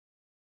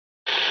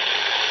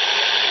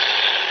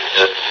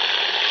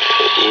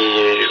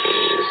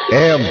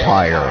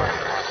Empire.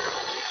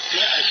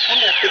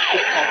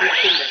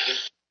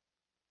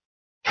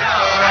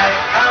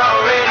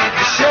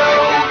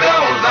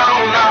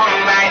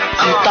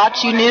 You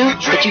thought you knew,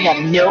 but you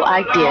have no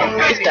idea.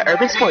 It's the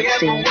urban sports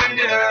scene.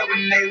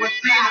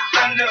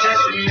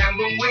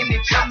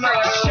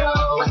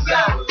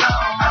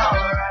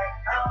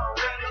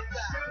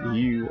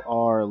 You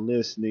are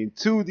listening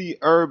to the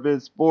urban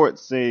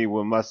sports scene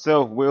with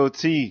myself, Will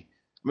T.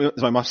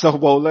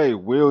 Myself, Wole,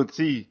 Will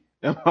T,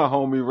 and my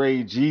homie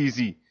Ray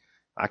Jeezy.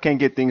 I can't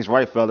get things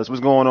right, fellas.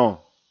 What's going on?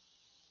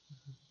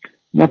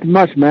 Nothing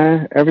much,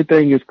 man.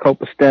 Everything is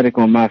copacetic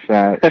on my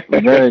side.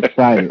 I'm very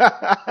excited.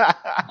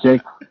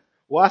 Jake,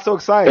 why so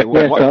excited?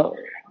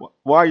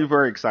 Why are you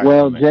very excited?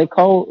 Well, J.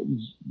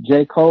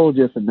 Cole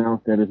just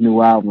announced that his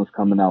new album is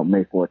coming out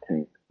May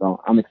 14th.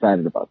 So I'm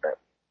excited about that.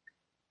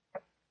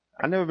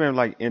 I've never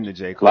been into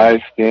J. Cole.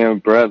 Light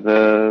skinned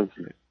brothers.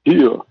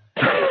 Yeah.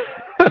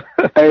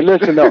 Hey,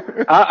 listen though,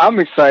 I'm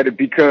excited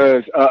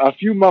because a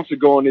few months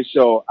ago on this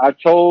show, I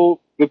told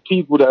the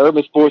people the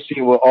urban sports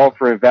team were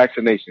offering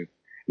vaccinations.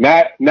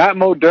 Not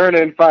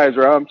Moderna and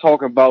Pfizer. I'm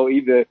talking about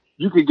either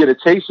you could get a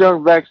Chase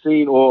Young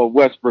vaccine or a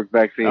Westbrook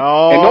vaccine.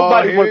 Oh, and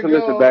nobody wants to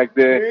listen back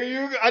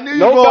then.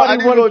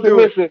 Nobody wanted to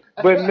listen.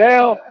 But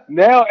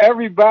now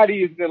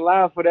everybody is in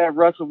line for that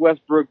Russell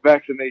Westbrook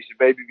vaccination,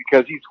 baby,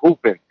 because he's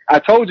hooping. I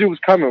told you it was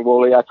coming,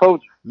 Wole. I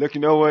told you. Look,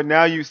 you know what?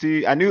 Now you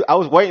see, I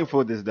was waiting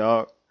for this,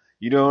 dog.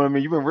 You know what I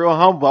mean? You've been real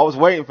humble. I was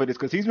waiting for this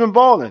because he's been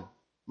balling.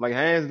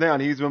 Hands down,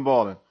 he's been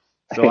balling.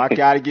 So I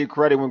got to give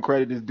credit when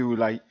credit is due.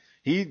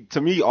 He,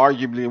 to me,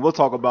 arguably, and we'll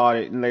talk about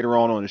it later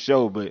on the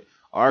show, but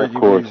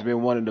arguably he's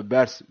been one of the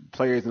best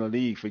players in the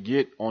league.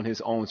 Forget on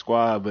his own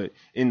squad, but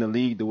in the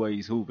league the way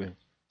he's hooping.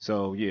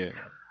 So, yeah,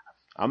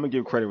 I'm going to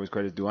give credit when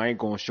credit's due. I'm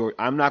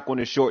not going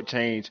to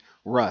shortchange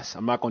Russ.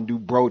 I'm not going to do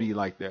Brody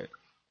like that.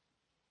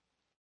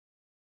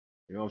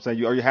 You know what I'm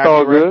saying? Are you happy?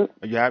 All good.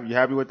 Are you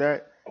happy with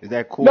that? Is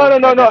that cool? No.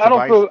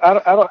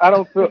 I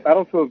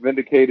don't feel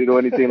vindicated or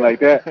anything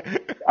like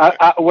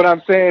that. What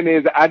I'm saying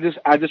is I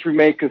just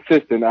remain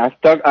consistent. I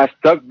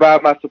stuck by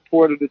my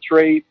support of the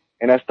trade,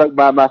 and I stuck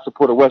by my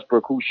support of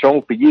Westbrook, who's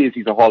shown for years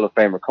he's a Hall of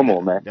Famer. Come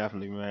on, man.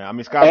 Definitely, man. I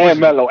mean, Scott and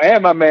Melo,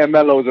 and my man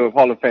Melo's a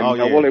Hall of Famer. Oh,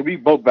 yeah. Well, we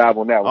both vibe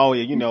on that one. Oh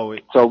yeah, you know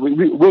it. So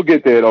we'll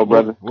get there though,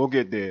 brother. We'll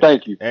get there.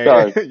 Thank you. Hey,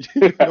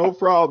 Sorry. No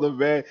problem,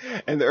 man.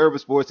 And the Urban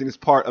Sports Scene is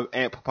part of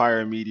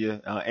Empire Media.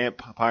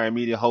 Empire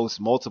Media hosts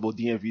multiple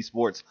DMV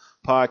sports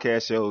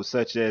podcast shows,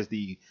 such as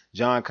the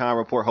John Kahn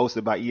Report,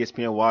 hosted by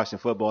ESPN Washington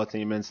football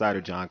team insider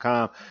John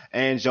Kahn,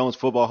 and Jones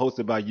Football,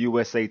 hosted by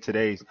USA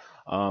Today's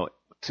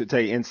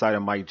Today insider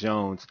Mike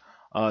Jones.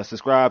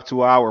 Subscribe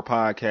to our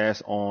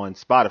podcast on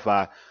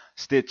Spotify,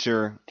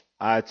 Stitcher,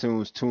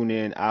 iTunes,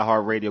 TuneIn,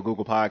 iHeartRadio,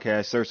 Google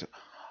Podcasts. Search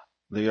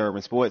the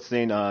Urban Sports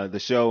Scene. The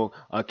show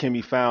can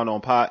be found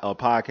on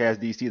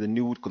Podcast DC, the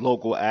new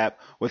local app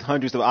with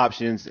hundreds of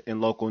options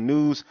in local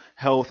news,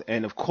 health,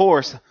 and of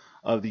course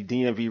of the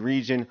DMV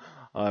region.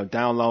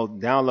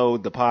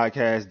 Download the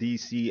Podcast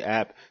DC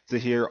app to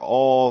hear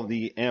all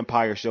the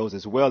Empire shows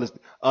as well as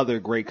other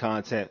great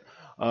content.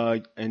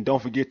 And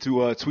don't forget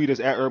to tweet us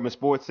at Urban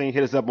Sports Scene.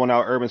 Hit us up on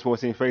our Urban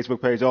Sports Scene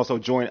Facebook page. Also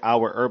join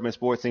our Urban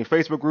Sports Scene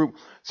Facebook group.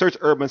 Search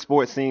Urban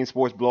Sports Scene,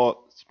 sports blog,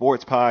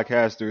 sports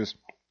podcasters,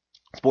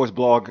 sports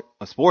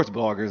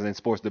bloggers, and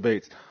sports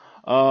debates.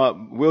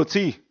 Will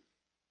T.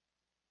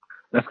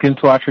 Let's get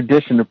into our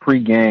tradition of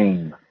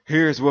pregame.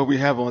 Here's what we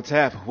have on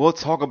tap. We'll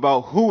talk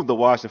about who the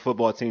Washington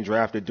football team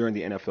drafted during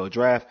the NFL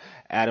draft.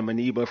 Adam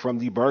Aniba from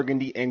the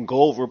Burgundy and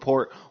Gold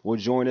Report will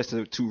join us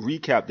to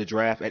recap the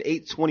draft. At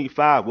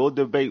 8:25, we'll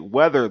debate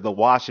whether the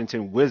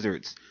Washington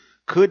Wizards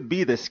could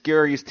be the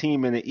scariest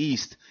team in the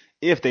East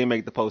if they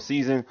make the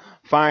postseason.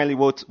 Finally,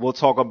 we'll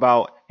talk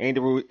about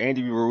Andy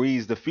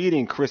Ruiz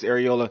defeating Chris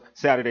Arreola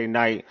Saturday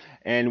night,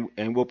 and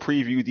we'll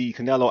preview the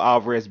Canelo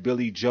Alvarez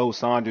Billy Joe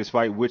Saunders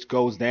fight, which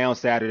goes down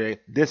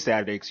this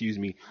Saturday.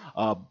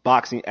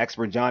 Boxing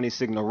expert Johnny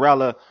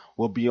Signorella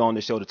will be on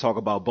the show to talk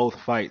about both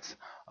fights.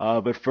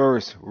 But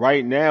first,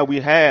 right now we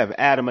have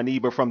Adam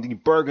Aniba from the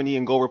Burgundy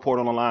and Gold Report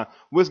on the line.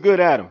 What's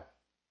good, Adam?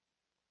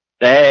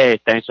 Hey,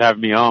 thanks for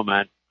having me on,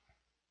 man.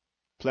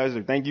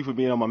 Pleasure. Thank you for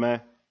being on, my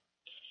man.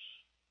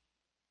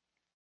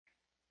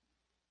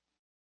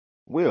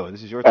 Will,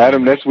 this is your time.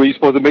 Adam, that's where you're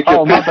supposed to make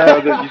your pitch,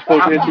 brother. You're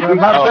supposed to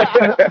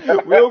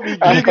introduce. We'll be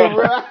giggling,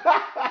 bro.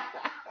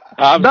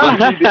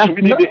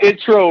 We need the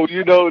intro,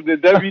 the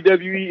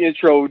WWE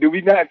intro. Did we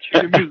not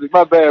cue the music?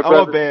 My bad,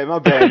 brother. My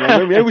bad,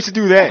 man. Maybe we should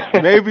do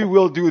that. Maybe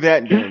we'll do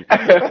that then.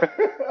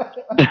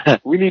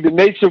 We need the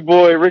Nature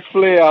Boy, Ric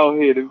Flair out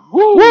here.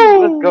 Woo!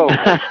 Let's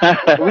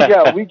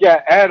go. We got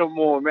Adam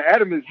on, man.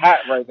 Adam is hot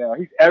right now.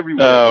 He's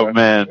everywhere. Oh, bro.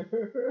 man.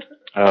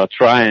 Oh,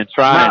 trying,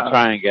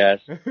 guys.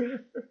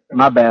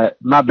 My bad,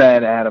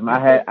 Adam. I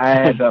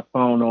had the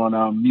phone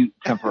on mute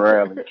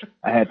temporarily.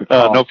 I had to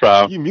call. Oh, no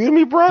problem. You muted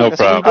me, bro? No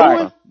That's problem. What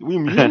doing? We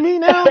muted me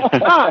now?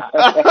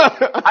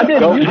 I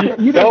didn't.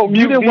 You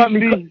didn't want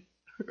me.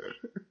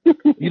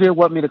 You didn't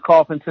want me to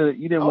cough into.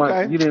 You didn't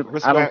want. You didn't.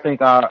 Respect. I don't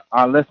think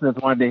our listeners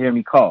wanted to hear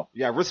me cough.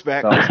 Yeah,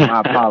 respect. So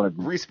my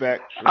apologies.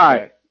 Respect. All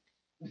right.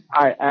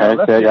 All right,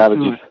 let's get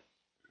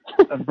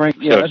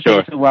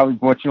to why we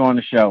brought you on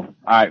the show. All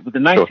right, with the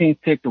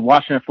 19th pick, the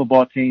Washington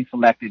football team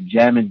selected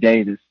Jamin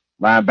Davis,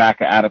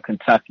 linebacker out of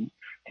Kentucky.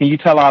 Can you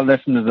tell our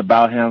listeners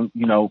about him?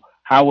 You know,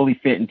 how will he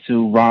fit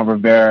into Ron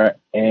Rivera's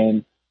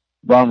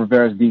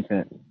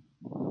defense?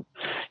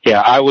 Yeah,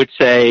 I would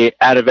say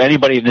out of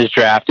anybody in this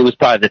draft, it was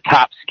probably the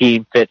top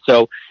scheme fit.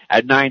 So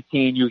at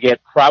 19, you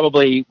get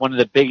probably one of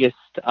the biggest,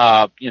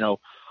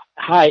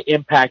 high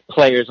impact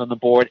players on the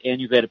board,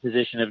 and you get a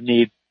position of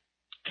need.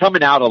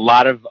 Coming out, a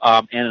lot of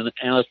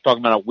analysts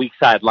talking about a weak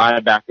side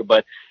linebacker,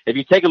 but if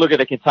you take a look at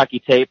the Kentucky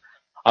tape,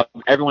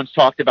 everyone's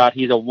talked about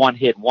he's a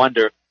one-hit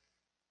wonder.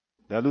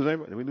 Did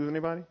we lose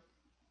anybody?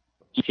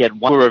 He had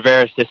one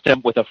Rivera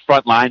system with a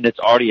front line that's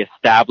already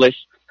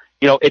established.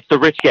 You know, it's the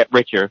rich get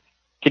richer.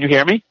 Can you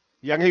hear me?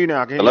 Yeah, I can hear you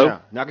now. Hello?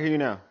 I can hear you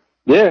now.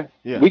 Yeah,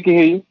 we can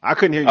hear you. I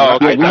couldn't hear you. Oh,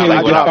 okay. We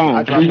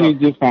hear you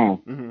just fine.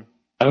 Mm-hmm.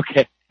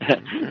 Okay.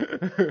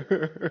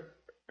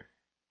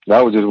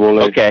 That was just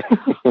rolling. Okay.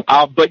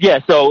 But yeah,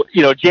 so,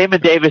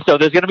 Jamin Davis, so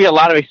there's going to be a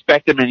lot of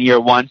expectation in year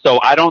one.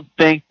 So I don't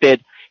think that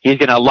he's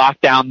going to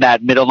lock down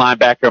that middle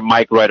linebacker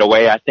Mike right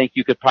away. I think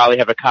you could probably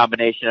have a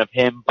combination of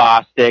him,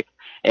 Bostic,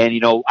 and,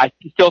 I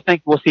still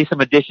think we'll see some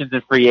additions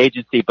in free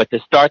agency. But to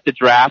start the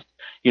draft,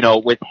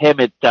 with him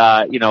at,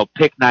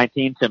 pick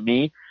 19 to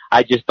me,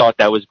 I just thought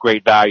that was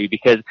great value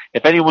because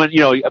if anyone,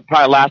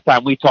 probably last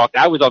time we talked,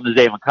 I was on the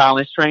Zaven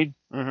Collins train,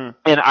 and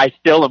I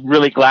still am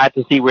really glad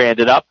to see where he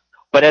ended up.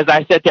 But as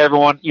I said to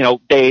everyone,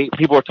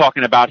 people were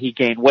talking about he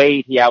gained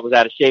weight, he was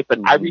out of shape,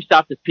 and I reached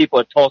out to people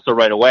at Tulsa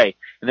right away,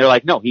 and they're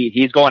like, no,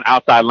 he's going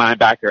outside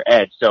linebacker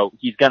edge, so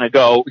he's going to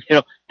go,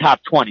 top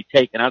 20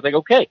 taken. I was like,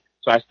 okay.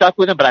 So I stuck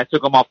with him, but I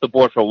took him off the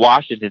board for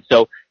Washington.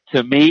 So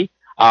to me,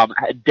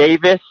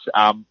 Davis,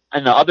 and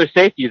the other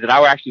safeties that I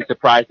was actually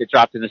surprised that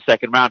dropped in the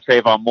second round,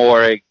 Trayvon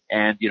Moore,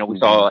 and, we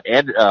saw,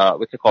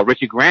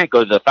 Richie Grant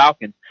go to the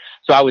Falcons.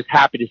 So I was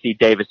happy to see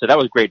Davis. So that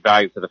was great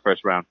value for the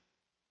first round.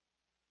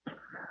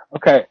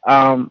 Okay.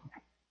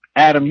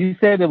 Adam, you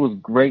said it was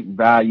great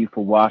value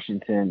for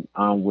Washington,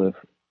 with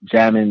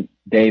Jamin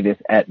Davis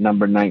at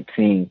number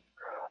 19.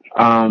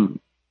 How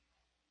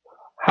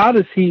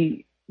does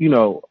he,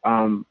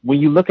 when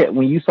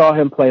you saw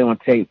him play on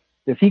tape,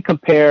 does he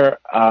compare,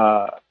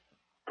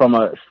 from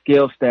a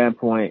skill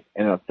standpoint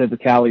and a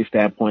physicality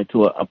standpoint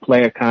to a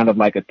player kind of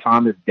like a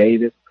Thomas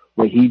Davis,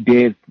 what he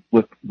did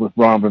with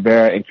Ron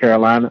Rivera in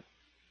Carolina?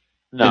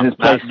 No, is his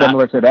play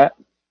similar to that?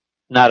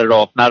 Not at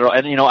all. Not at all.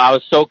 And, I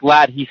was so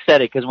glad he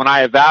said it because when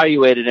I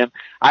evaluated him,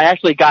 I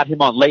actually got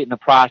him on late in the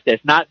process,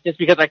 not just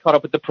because I caught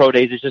up with the pro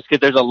days. It's just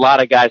because there's a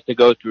lot of guys to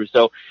go through.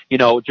 So,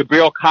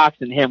 Jabril Cox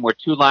and him were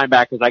two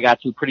linebackers I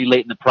got to pretty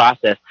late in the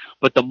process.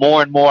 But the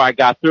more and more I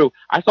got through,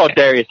 I saw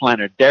Darius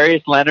Leonard.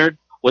 Darius Leonard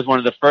was one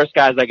of the first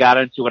guys I got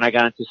into when I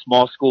got into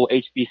small school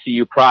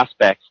HBCU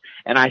prospects.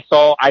 And I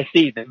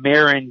see the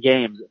mirroring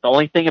games. The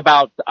only thing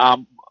about,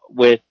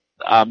 with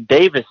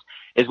Davis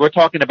is we're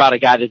talking about a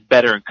guy that's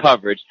better in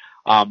coverage.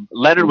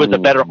 Leonard was a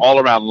better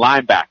all-around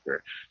linebacker.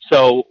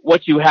 So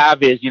what you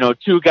have is,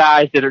 two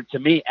guys that are, to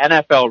me,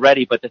 NFL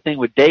ready. But the thing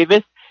with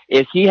Davis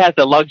is he has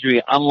the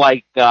luxury,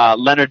 unlike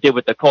Leonard did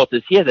with the Colts,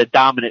 is he has a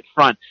dominant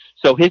front.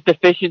 So his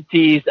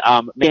deficiencies,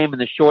 game in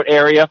the short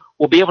area,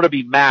 will be able to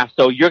be masked.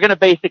 So you're going to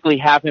basically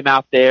have him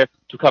out there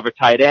to cover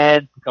tight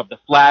end, to cover the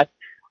flats.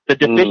 The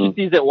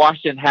deficiencies that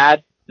Washington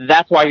had,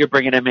 that's why you're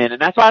bringing him in.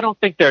 And that's why I don't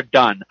think they're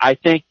done. I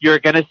think you're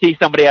going to see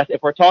somebody else.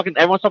 If we're talking,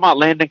 everyone's talking about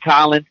Landon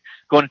Collins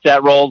going into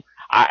that role.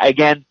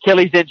 Again,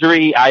 Achilles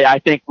injury, I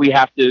think we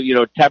have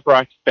to, temper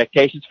our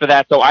expectations for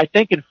that. So I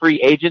think in free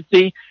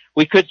agency,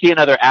 we could see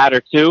another ad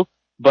or two.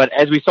 But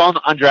as we saw in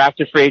the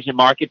undrafted free agent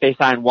market, they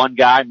signed one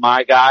guy,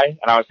 my guy, and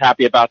I was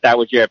happy about that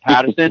with Jared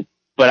Patterson.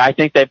 But I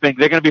think they're going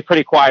to be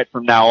pretty quiet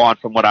from now on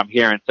from what I'm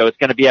hearing. So it's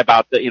going to be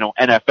about the,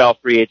 NFL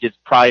free agents,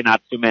 probably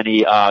not too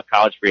many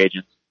college free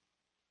agents.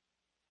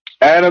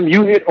 Adam,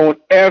 you hit on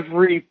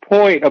every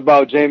point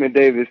about Jamin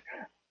Davis.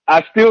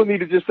 I still need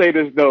to just say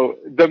this, though.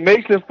 The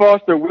Mason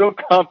Foster, Will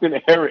Compton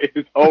era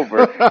is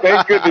over.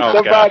 Thank goodness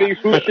somebody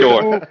who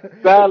can move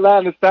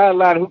sideline to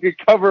sideline, who can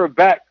cover a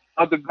back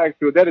out the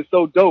backfield. That is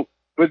so dope.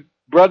 But,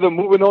 brother,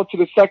 moving on to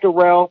the second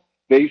round,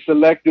 they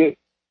selected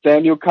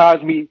Samuel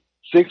Cosmi,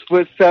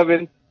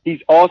 6'7". He's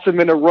awesome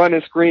in the run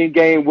and screen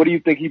game. What do you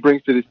think he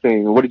brings to this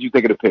team? What did you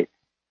think of the pick?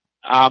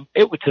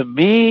 To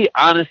me,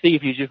 honestly,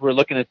 if you just were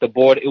looking at the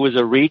board, it was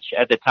a reach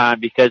at the time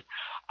because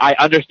I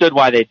understood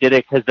why they did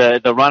it because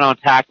the run on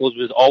tackles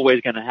was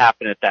always going to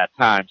happen at that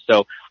time.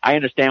 So I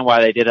understand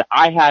why they did it.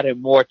 I had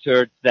him more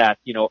towards that,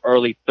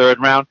 early third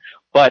round,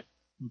 but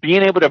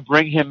being able to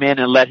bring him in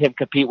and let him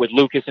compete with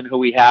Lucas and who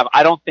we have,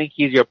 I don't think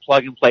he's your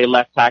plug and play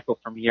left tackle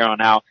from here on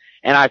out.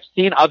 And I've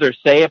seen others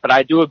say it, but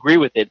I do agree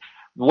with it.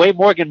 The way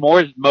Morgan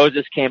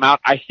Moses came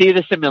out, I see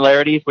the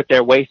similarities with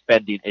their waist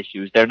bending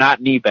issues. They're not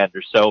knee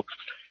benders. So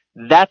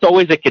that's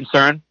always a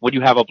concern when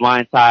you have a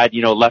blind side,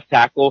 left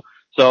tackle.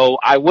 So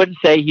I wouldn't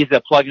say he's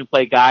a plug and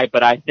play guy,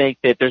 but I think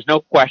that there's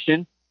no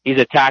question he's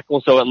a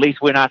tackle. So at least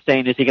we're not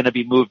saying is he going to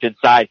be moved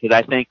inside because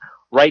I think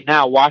right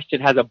now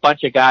Washington has a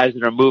bunch of guys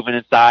that are moving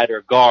inside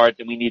or guards,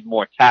 and we need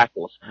more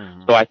tackles.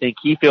 Mm-hmm. So I think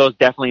he feels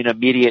definitely an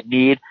immediate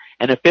need.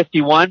 And at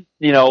 51,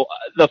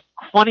 the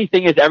funny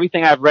thing is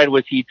everything I've read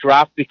was he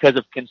dropped because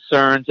of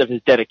concerns of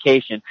his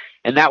dedication.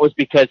 And that was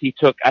because he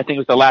took, I think it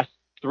was the last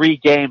 3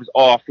 games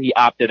off, he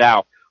opted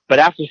out. But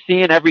after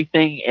seeing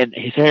everything and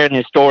hearing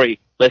his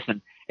story,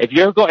 listen, if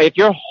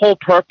your whole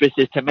purpose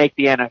is to make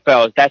the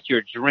NFL, if that's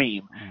your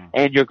dream,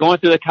 and you're going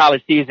through the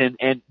college season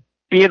and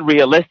being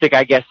realistic,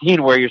 I guess,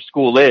 seeing where your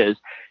school is,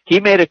 he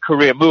made a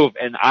career move,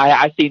 and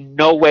I see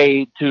no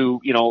way to,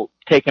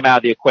 take him out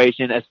of the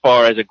equation as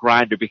far as a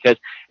grinder, because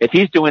if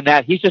he's doing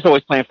that, he's just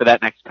always playing for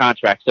that next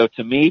contract. So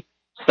to me,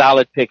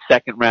 solid pick,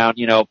 second round,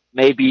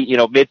 maybe,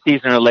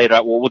 mid-season or later,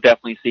 we'll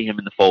definitely see him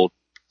in the fold.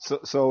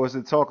 So is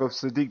the talk of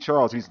Sadiq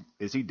Charles?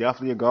 Is he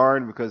definitely a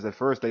guard? Because at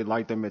first they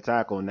liked him at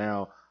tackle.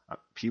 Now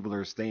people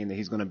are saying that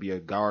he's going to be a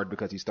guard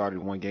because he started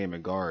one game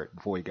at guard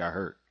before he got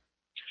hurt.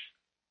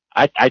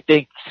 I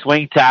think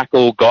swing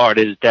tackle guard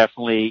is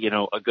definitely,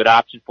 a good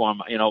option for him.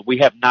 We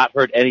have not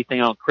heard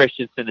anything on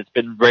Christensen. It's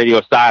been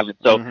radio silent.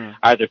 So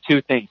either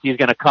two things. He's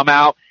going to come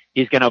out,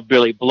 he's going to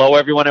really blow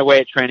everyone away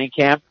at training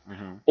camp,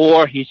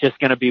 or he's just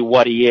going to be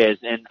what he is.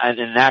 And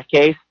in that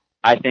case,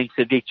 I think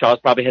Sadiq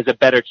Charles probably has a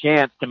better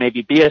chance to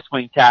maybe be a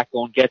swing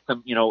tackle and get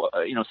some,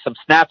 some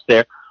snaps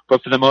there.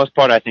 But for the most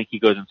part, I think he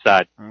goes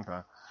inside. Okay.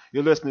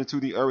 You're listening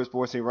to the Urban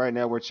Sports Team. Right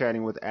now we're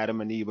chatting with Adam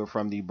Aniba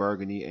from the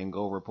Burgundy and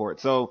Gold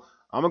Report. So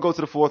I'm going to go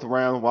to the 4th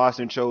round.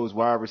 Washington chose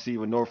wide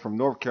receiver from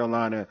North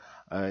Carolina.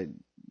 How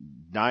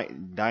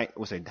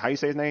you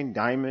say his name?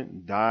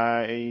 Dyami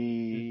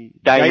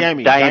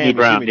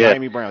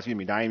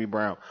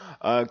Brown.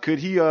 Could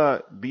he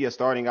be a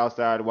starting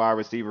outside wide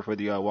receiver for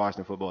the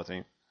Washington football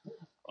team?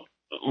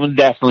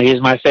 Definitely.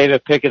 He's my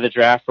favorite pick of the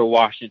draft for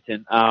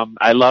Washington.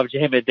 I love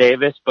Jamin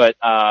Davis, but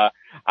I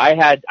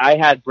had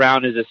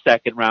Brown as a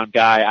second round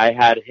guy. I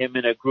had him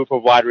in a group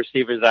of wide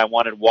receivers that I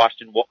wanted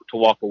Washington to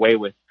walk away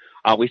with.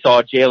 We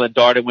saw Jalen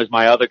Darden was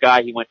my other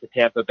guy. He went to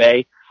Tampa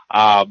Bay.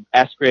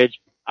 Eskridge,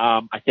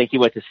 I think he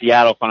went to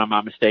Seattle, if I'm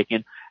not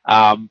mistaken.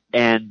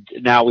 And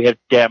now we have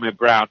Jamin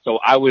Brown. So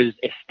I was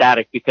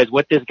ecstatic because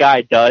what this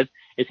guy does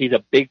is he's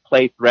a big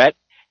play threat.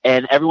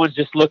 And everyone's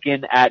just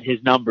looking at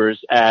his numbers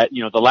at,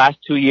 the last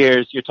 2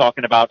 years, you're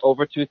talking about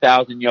over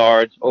 2,000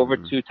 yards, over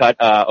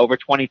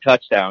 20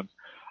 touchdowns.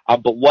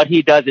 But what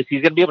he does is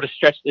he's going to be able to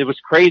stretch. It was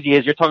crazy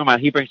as you're talking about.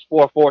 He brings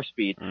 4.4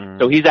 speed.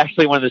 So he's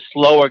actually one of the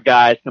slower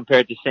guys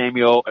compared to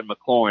Samuel and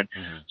McLaurin.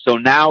 So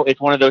now it's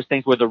one of those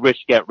things where the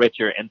rich get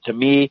richer. And to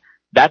me,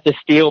 that's a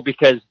steal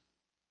because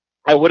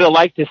I would have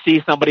liked to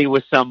see somebody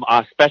with some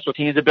special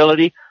teams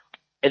ability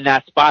in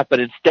that spot, but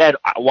instead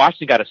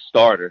Washington got a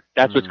starter.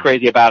 That's what's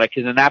crazy about it,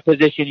 because in that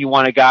position you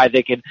want a guy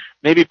that can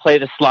maybe play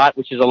the slot,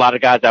 which is a lot of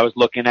guys I was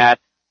looking at,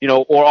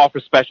 or offer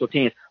special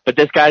teams. But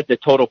this guy's the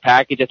total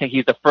package. I think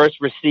he's the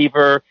first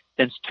receiver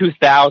since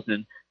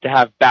 2000 to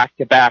have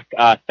back-to-back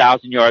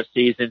 1,000-yard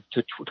seasons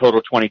to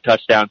total 20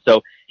 touchdowns.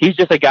 So he's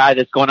just a guy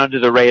that's going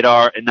under the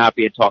radar and not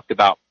being talked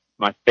about.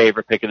 My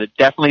favorite pick of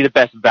definitely the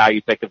best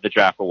value pick of the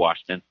draft for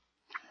Washington.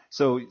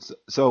 So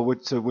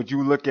would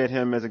you look at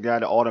him as a guy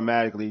that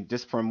automatically,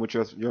 just from what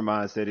your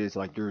mindset is,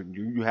 like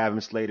you have him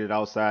slated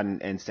outside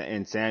and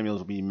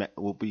Samuels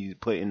will be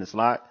put in the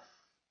slot?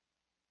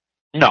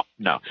 No.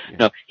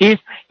 He's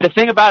the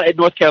thing about it,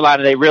 North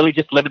Carolina, they really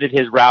just limited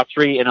his route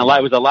tree, and it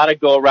was a lot of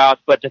go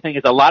routes. But the thing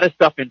is, a lot of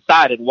stuff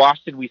inside. In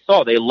Washington, we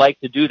saw they like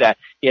to do that.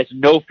 He has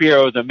no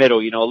fear of the middle.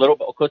 A little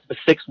bit close to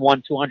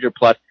 6'1", 200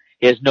 plus.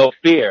 He has no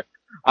fear.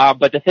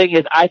 But the thing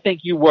is, I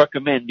think you work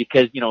him in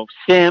because,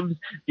 Sims,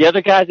 the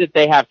other guys that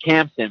they have,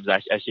 Cam Sims,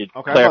 I should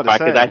clarify,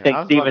 because I think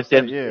Steven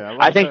Sims,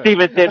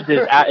 Steven Sims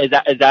is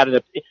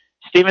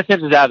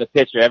out of the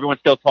picture. Everyone's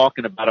still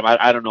talking about him.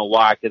 I don't know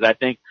why, because I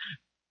think,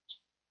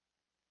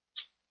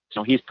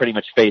 he's pretty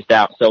much phased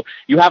out. So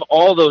you have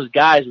all those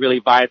guys really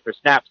vying for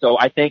snaps. So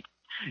I think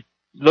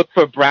look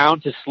for Brown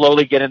to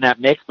slowly get in that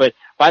mix, but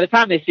by the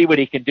time they see what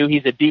he can do,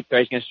 he's a deep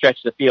threat. He's going to stretch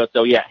the field.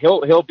 So yeah,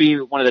 he'll be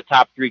one of the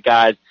top 3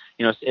 guys,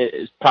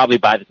 probably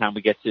by the time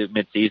we get to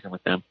mid-season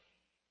with them.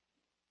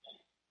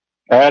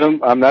 Adam,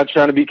 I'm not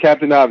trying to be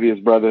Captain Obvious,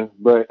 brother,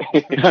 but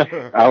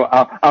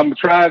I'm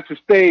trying to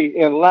stay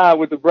in line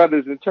with the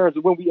brothers in terms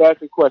of when we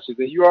asking questions.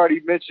 And you already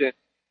mentioned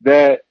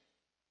that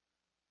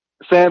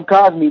Sam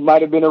Cosmi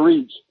might have been a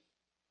reach.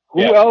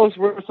 Who else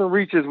were some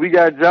reaches? We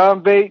got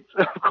John Bates,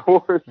 of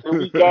course, and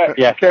we got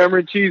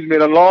Cameron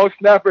Cheeseman, a long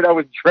snapper that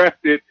was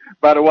drafted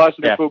by the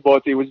Washington football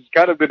team, which has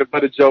kind of been a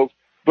butt of jokes.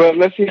 But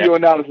let's hear your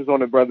analysis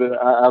on it, brother.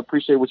 I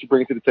appreciate what you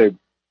bring to the table.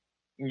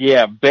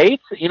 Yeah,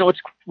 Bates,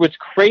 what's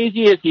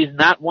crazy is he's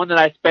not one that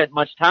I spent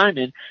much time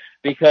in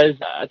because,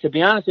 to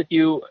be honest with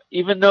you,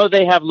 even though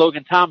they have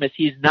Logan Thomas,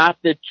 he's not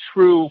the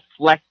true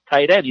flex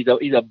tight end.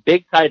 He's a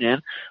big tight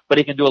end, but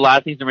he can do a lot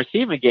of things in the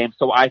receiving game.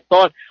 So I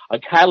thought a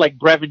guy like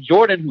Brevin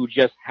Jordan, who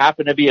just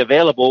happened to be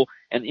available,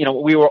 and,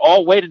 we were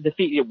all waiting to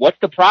see what's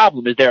the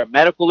problem. Is there a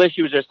medical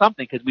issue? Is there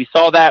something? Because we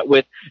saw that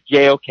with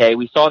JOK.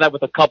 We saw that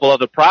with a couple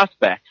other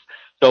prospects.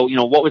 So,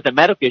 what was the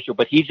medical issue?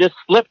 But he just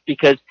slipped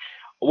because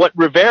what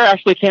Rivera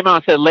actually came out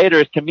and said later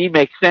is, to me,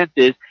 makes sense,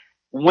 is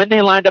when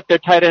they lined up their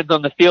tight ends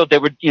on the field, they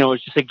were, it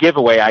was just a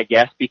giveaway, I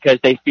guess, because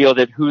they feel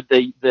that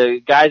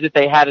the guys that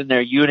they had in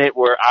their unit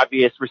were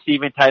obvious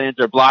receiving tight ends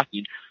or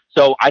blocking.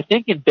 So I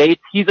think in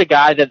Bates, he's a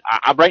guy that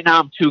right now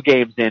I'm 2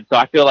 games in. So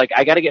I feel like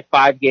I got to get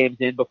 5 games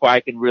in before I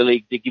can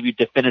really give you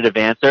a definitive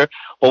answer.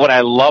 But what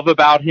I love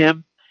about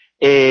him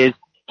is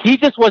he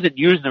just wasn't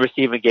using the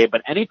receiving game,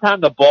 but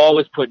anytime the ball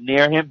was put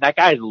near him, that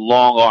guy's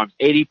long arms,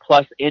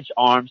 80+ inch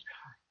arms,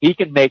 he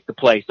can make the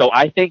play. So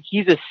I think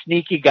he's a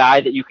sneaky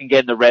guy that you can get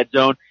in the red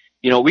zone.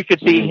 We could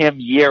see him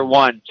year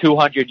 1,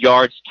 200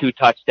 yards, 2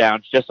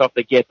 touchdowns just off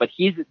the get, but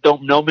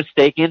no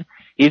mistaken,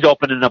 he's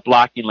opening up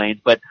blocking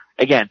lanes. But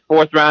again,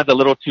 4th round, a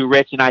little too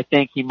rich, and I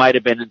think he might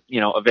have been,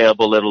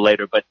 available a little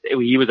later, but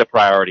he was a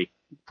priority.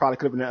 Probably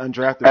could have been an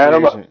undrafted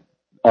free agent.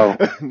 Oh,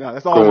 no,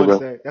 that's all I want to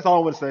say. That's all I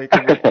want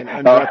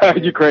to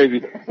say. You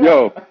crazy.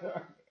 Yo,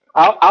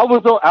 I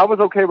was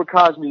okay with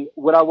Cosmi.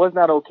 What I was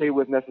not okay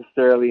with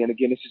necessarily, and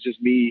again, this is just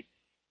me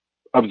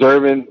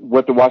observing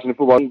what the Washington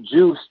football team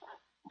juiced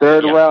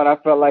 3rd round. I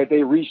felt like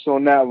they reached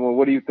on that one.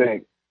 What do you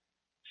think?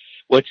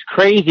 What's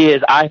crazy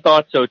is I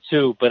thought so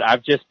too, but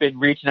I've just been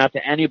reaching out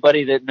to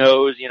anybody that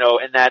knows,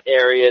 in that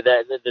area,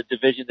 that the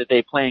division that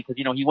they play in, because,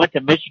 he went to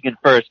Michigan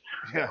first,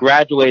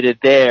 graduated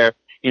there,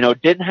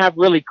 didn't have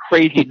really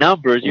crazy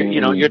numbers.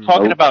 You're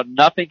talking about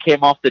nothing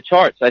came off the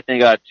charts. I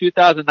think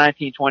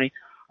 2019-20,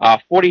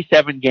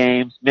 47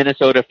 games,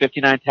 Minnesota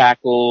 59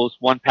 tackles,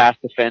 1 pass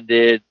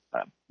defended,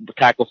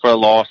 tackle for a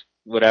loss,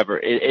 whatever.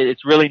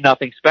 It's really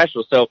nothing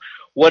special. So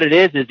what it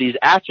is these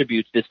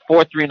attributes, this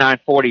 4.39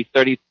 40,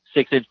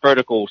 36-inch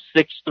vertical,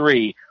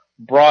 6'3",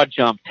 broad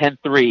jump,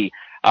 10.3,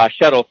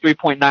 shuttle,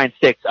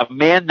 3.96. A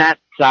man that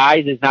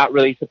size is not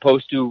really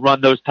supposed to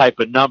run those type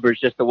of numbers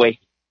just the way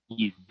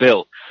he's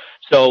built.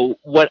 So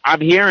what I'm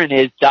hearing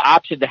is the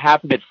option to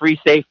have him at free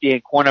safety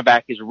and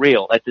cornerback is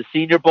real. At the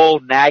Senior Bowl,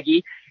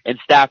 Nagy and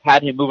staff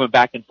had him moving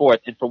back and forth.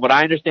 And from what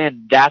I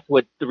understand, that's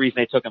the reason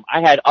they took him.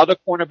 I had other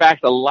cornerbacks,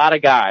 a lot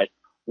of guys,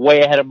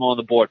 way ahead of him on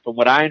the board. From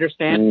what I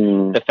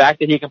understand, the fact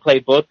that he can play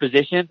both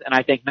positions, and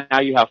I think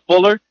now you have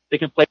Fuller that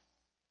can play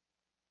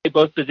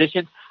both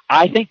positions,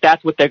 I think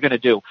that's what they're going to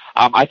do.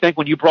 I think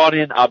when you brought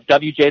in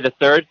WJ the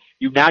third,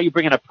 you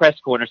bring in a press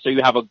corner, so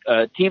you have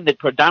a team that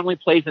predominantly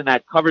plays in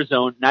that cover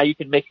zone. Now you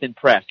can mix in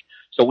press.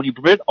 So when you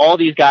bring all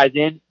these guys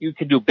in, you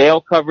can do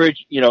bail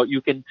coverage.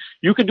 You can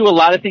do a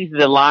lot of things in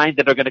the line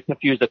that are going to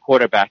confuse the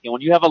quarterback. And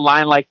when you have a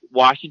line like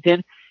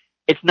Washington,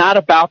 it's not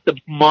about the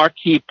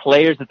marquee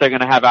players that they're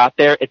going to have out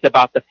there. It's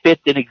about the fit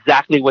and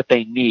exactly what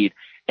they need.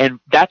 And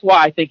that's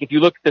why I think if you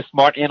look at the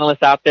smart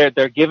analysts out there,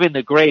 they're giving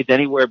the grades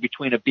anywhere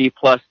between a B+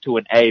 to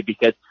an A,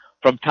 because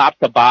from top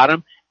to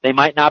bottom, they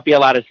might not be a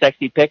lot of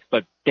sexy picks,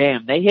 but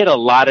damn, they hit a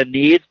lot of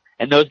needs,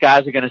 and those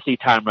guys are going to see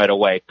time right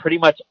away. Pretty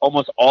much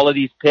almost all of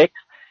these picks,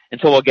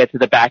 until we'll get to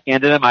the back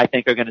end of them, I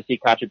think are going to see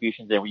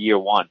contributions in year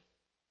 1.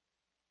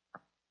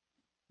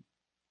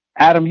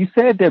 Adam, you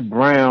said that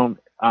Brown,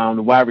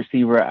 the wide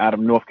receiver out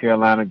of North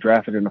Carolina,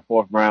 drafted in the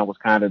 4th round, was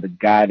kind of the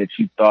guy that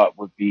you thought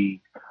would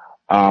be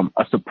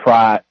a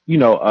surprise,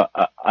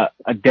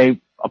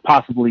 a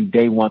possibly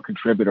day 1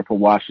 contributor for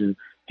Washington.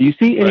 Do you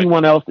see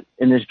anyone else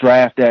in this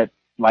draft that,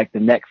 like the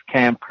next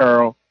Cam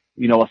Curl,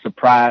 a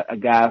surprise, a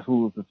guy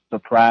who's a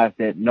surprise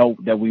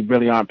that we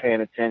really aren't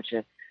paying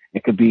attention?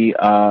 It could be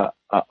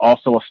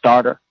also a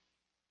starter.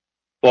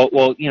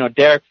 Well,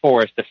 Derek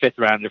Forrest, the 5th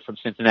rounder from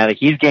Cincinnati,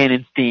 he's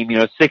gaining steam.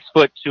 6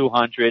 foot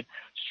 200,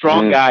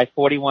 strong guy,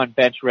 41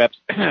 bench reps,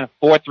 4.3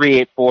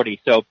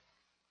 840. So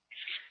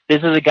this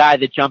is a guy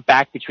that jumped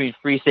back between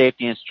free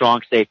safety and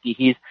strong safety.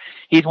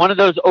 He's one of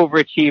those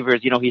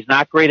overachievers. He's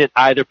not great at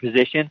either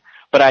position,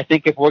 but I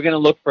think if we're going to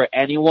look for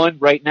anyone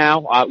right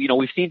now,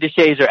 we've seen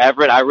DeShazer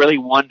Everett. I really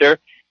wonder,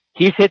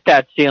 he's hit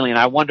that ceiling.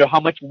 I wonder how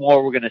much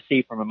more we're going to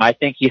see from him. I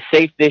think he's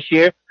safe this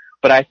year,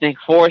 but I think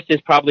Forrest is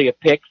probably a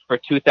pick for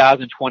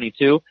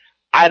 2022.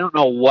 I don't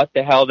know what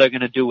the hell they're going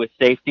to do with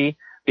safety,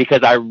 because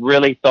I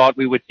really thought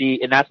we would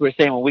see, and that's what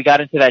we're saying, when we got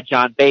into that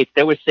John Bates,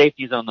 there were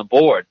safeties on the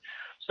board.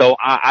 So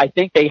I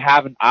think they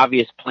have an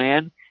obvious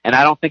plan, and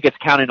I don't think it's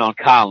counting on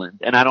Collins,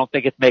 and I don't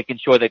think it's making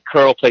sure that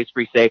Curl plays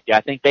free safety.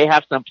 I think they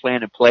have some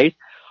plan in place,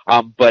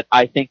 but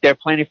I think they're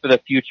planning for the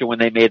future when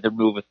they made the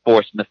move with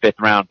Forrest in the 5th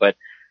round. But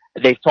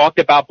they've talked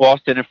about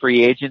Boston and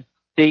free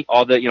agency,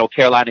 all the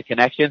Carolina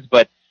connections,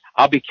 but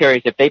I'll be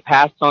curious if they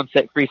pass on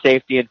free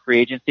safety and free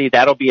agency.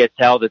 That'll be a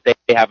tell that they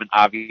have an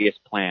obvious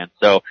plan.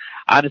 So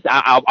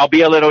I'll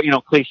be a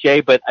little cliche,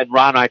 but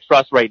Ron, I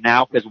trust right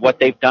now, because what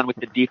they've done with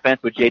the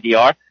defense with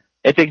JDR,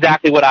 it's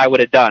exactly what I would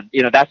have done.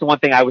 That's the one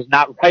thing I was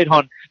not right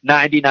on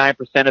 99%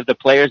 of the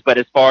players, but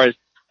as far as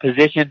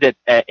positions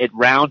at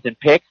rounds and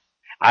picks,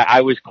 I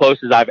was close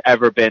as I've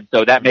ever been.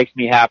 So that makes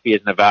me happy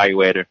as an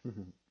evaluator.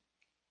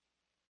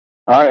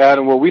 All right,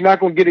 Adam. Well, we're not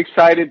going to get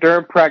excited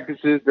during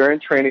practices, during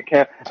training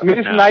camp. I mean,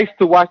 it's nice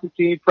to watch the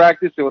team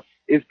practice. So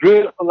it's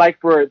good,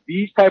 for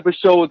these type of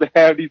shows to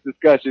have these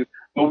discussions.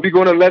 But we're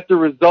going to let the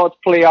results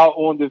play out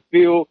on the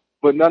field.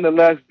 But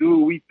nonetheless,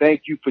 dude, we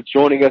thank you for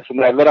joining us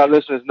tonight. Let our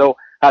listeners know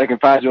how they can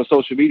find you on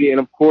social media. And,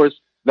 of course,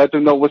 let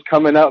them know what's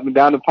coming up and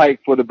down the pike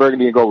for the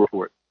Burgundy and Gold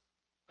Report.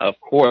 Of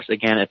course.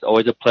 Again, it's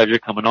always a pleasure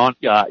coming on.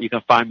 You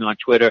can find me on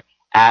Twitter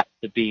at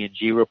the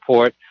B&G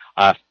Report.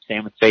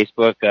 Same with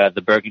Facebook,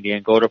 the Burgundy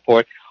and Gold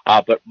Report.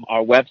 But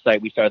our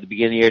website, we started at the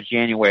beginning of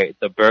January,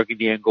 the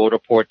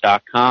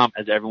burgundyandgoldreport.com.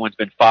 As everyone's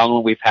been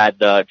following, we've had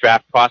the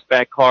draft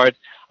prospect cards.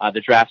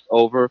 The draft's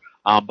over.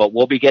 But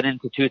we'll be getting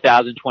into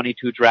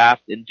 2022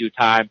 draft in due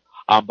time.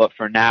 But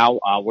for now,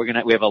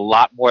 we have a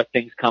lot more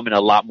things coming, a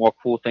lot more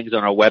cool things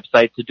on our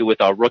website to do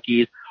with our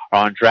rookies,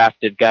 our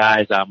undrafted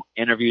guys,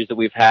 interviews that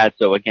we've had.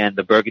 So again,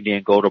 the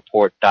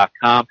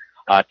burgundyandgoldreport.com.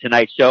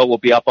 Tonight's show will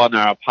be up on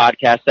our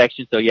podcast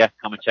section. So yeah,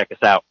 come and check us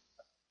out.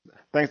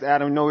 Thanks,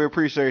 Adam. You know we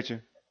appreciate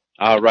you.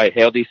 All right.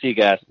 Hail DC,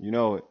 guys. You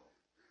know it.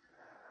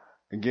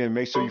 Again,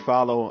 make sure you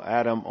follow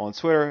Adam on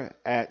Twitter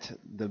at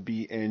the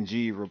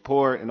BNG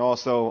Report, and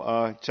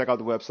also check out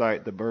the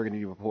website,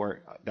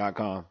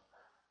 theburgundyreport.com.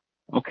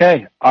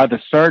 Okay. Are the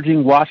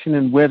surging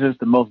Washington Wizards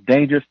the most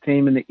dangerous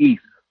team in the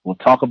East? We'll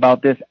talk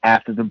about this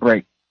after the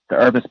break. The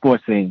Urban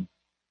Sports Scene.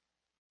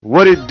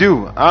 What it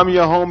do? I'm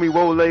your homie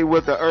Wole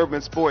with the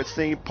Urban Sports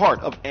Scene, part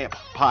of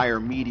Empire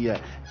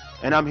Media,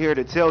 and I'm here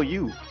to tell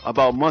you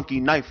about Monkey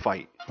Knife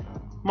Fight.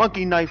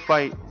 Monkey Knife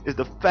Fight is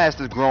the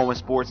fastest growing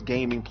sports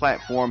gaming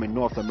platform in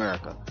North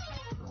America,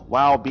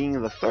 while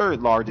being the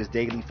third largest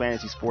daily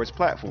fantasy sports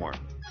platform.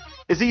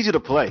 It's easy to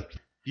play.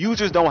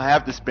 Users don't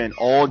have to spend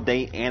all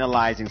day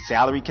analyzing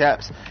salary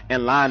caps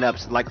and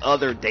lineups like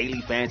other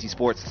daily fantasy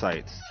sports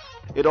sites.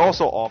 It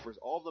also offers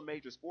all the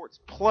major sports,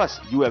 plus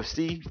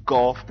UFC,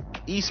 golf,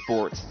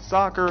 esports,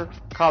 soccer,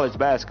 college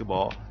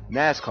basketball,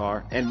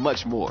 NASCAR, and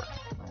much more.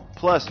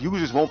 Plus,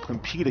 users won't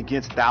compete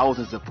against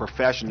thousands of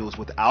professionals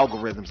with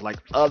algorithms like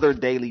other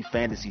daily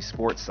fantasy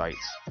sports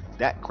sites.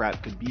 That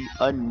crap could be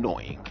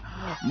annoying.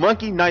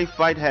 Monkey Knife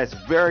Fight has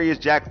various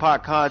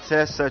jackpot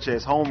contests such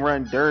as Home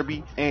Run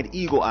Derby and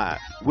Eagle Eye,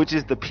 which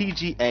is the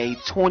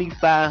PGA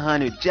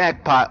 2500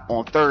 jackpot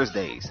on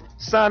Thursdays.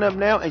 Sign up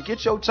now and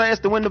get your chance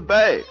to win the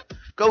bag.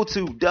 Go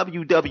to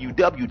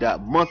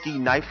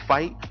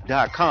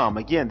www.monkeyknifefight.com.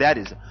 Again, that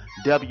is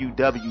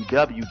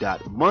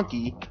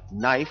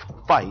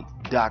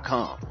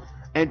www.monkeyknifefight.com.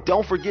 And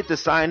don't forget to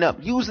sign up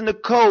using the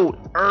code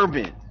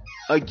URBAN.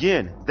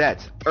 Again,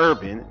 that's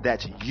URBAN.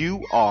 That's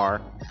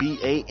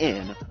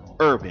URBAN.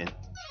 URBAN.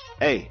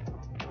 Hey,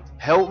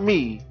 help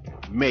me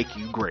make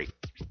you great.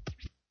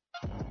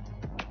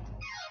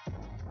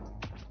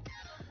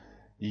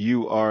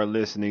 You are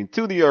listening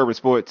to the Urban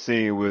Sports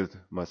Scene with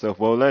myself,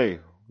 Wole,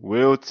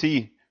 Will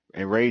T,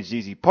 and Ray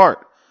Jeezy,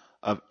 part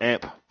of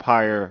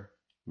Empire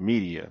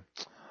Media.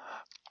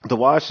 The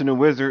Washington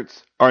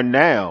Wizards are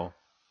now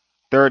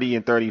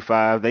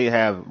 30-35. They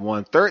have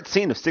won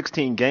 13 of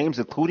 16 games,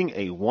 including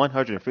a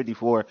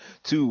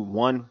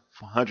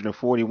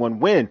 154-141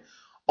 win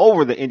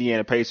over the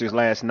Indiana Pacers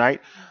last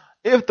night.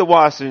 If the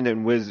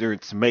Washington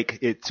Wizards make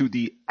it to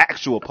the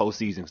actual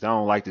postseason, because I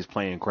don't like this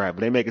playing crap,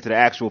 but they make it to the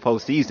actual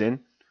postseason,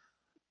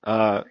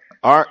 are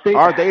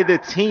they the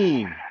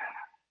team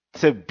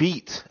to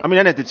beat? I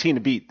mean, not the team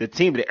to beat, the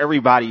team that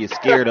everybody is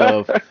scared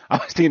of. I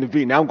was team to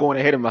beat. Now I'm going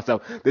ahead of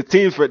myself. The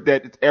teams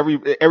that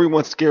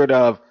everyone's scared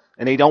of,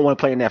 and they don't want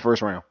to play in that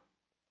first round.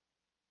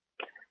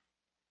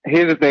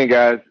 Here's the thing,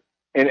 guys.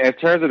 In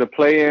terms of the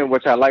play-in,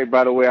 which I like,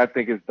 by the way, I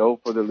think is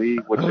dope for the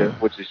league,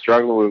 which is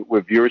struggling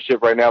with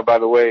viewership right now, by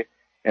the way.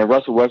 And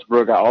Russell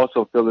Westbrook, I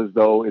also feel as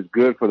though is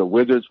good for the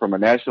Wizards from a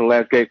national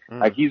landscape.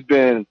 Like, he's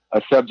been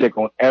a subject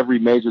on every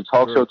major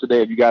talk show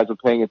today, if you guys are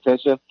paying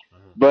attention.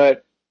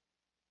 But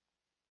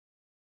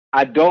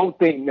I don't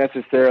think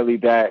necessarily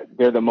that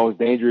they're the most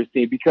dangerous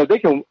team, because they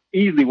can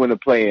easily win the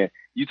play-in.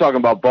 You're talking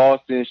about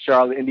Boston,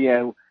 Charlotte,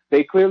 Indiana.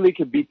 They clearly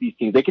can beat these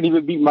teams. They can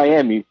even beat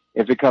Miami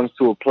if it comes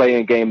to a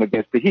play-in game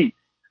against the Heat.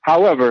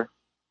 However,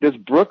 does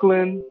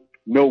Brooklyn,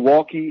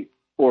 Milwaukee,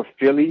 or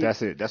Philly,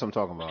 that's it. That's what I'm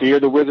talking about, fear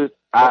the Wizards?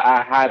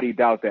 I highly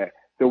doubt that.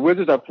 The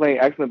Wizards are playing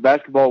excellent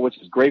basketball, which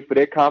is great for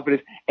their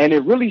confidence, and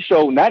it really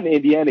showed not in the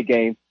Indiana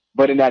game,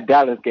 but in that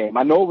Dallas game.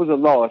 I know it was a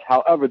loss.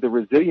 However, the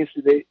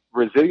resiliency they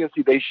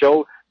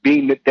showed,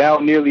 being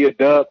down nearly a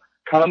dub,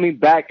 coming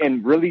back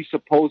and really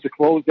supposed to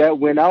close that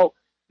win out,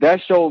 that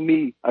showed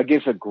me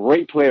against a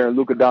great player in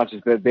Luka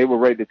Doncic that they were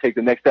ready to take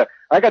the next step.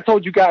 Like I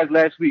told you guys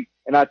last week,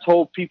 and I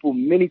told people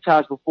many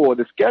times before,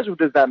 the schedule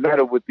does not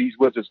matter with these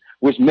Wizards,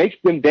 which makes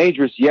them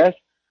dangerous, yes,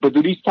 but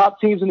do these top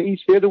teams in the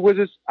East fear the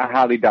Wizards? I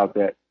highly doubt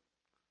that.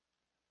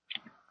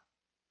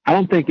 I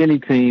don't think any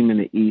team in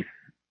the East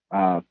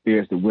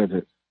fears the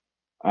Wizards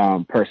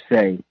per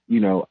se. You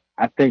know,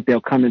 I think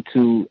they'll come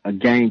into a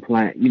game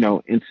plan, you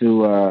know,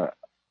 into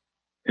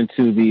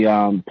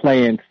the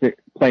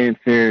play-in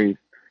series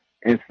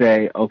and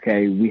say,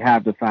 okay, we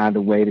have to find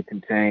a way to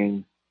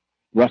contain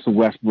Russell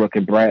Westbrook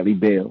and Bradley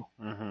Beal.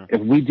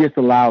 If we just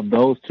allow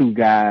those two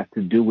guys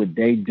to do what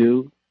they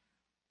do,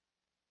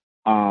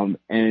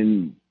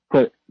 and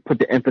put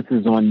the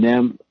emphasis on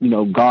them, you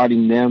know,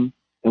 guarding them,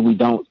 and we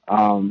don't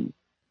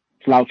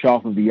slouch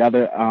off of the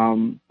other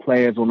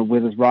players on the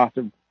Wizards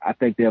roster, I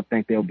think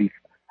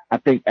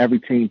every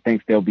team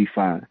thinks they'll be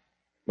fine,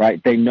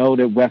 right? They know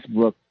that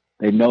Westbrook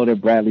They know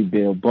that Bradley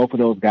Beal, both of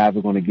those guys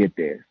are going to get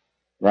there,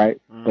 right?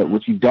 Mm-hmm. But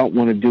what you don't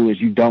want to do is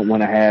you don't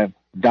want to have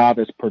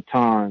Davis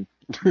Bertans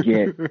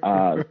get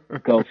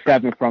go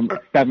 7 from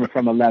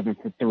 11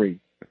 for 3,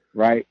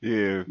 right?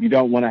 Yeah. You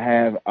don't want to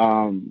have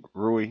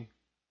Rui.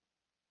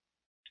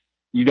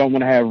 You don't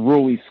want to have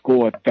Rui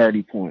score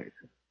 30 points,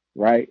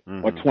 right?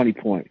 Mm-hmm. Or 20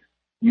 points.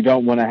 You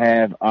don't want to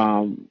have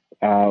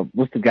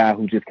what's the guy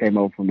who just came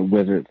over from the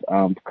Wizards,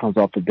 comes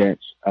off the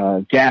bench,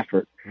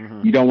 Gafford.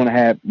 Mm-hmm. You don't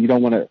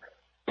want to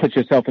put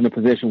yourself in a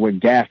position where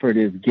Gafford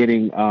is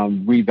getting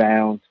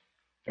rebounds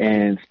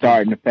and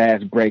starting a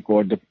fast break,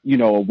 or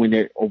when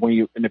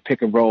you're in the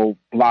pick and roll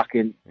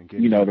blocking,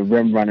 the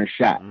rim runner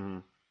shot, mm-hmm.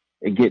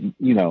 and getting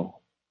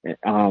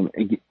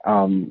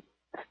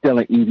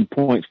stealing easy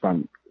points from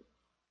you.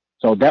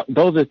 So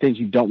those are the things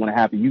you don't want to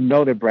happen. You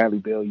know that Bradley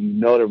Beal, you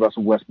know that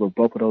Russell Westbrook,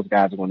 both of those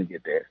guys are going to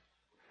get there.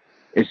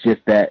 It's just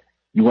that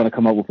you want to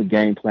come up with a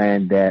game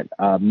plan that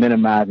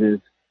minimizes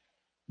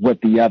what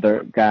the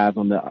other guys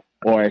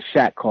or as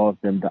Shaq calls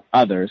them, the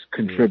others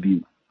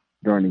contribute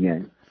during the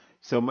game.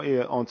 So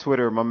on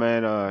Twitter, my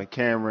man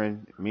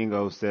Cameron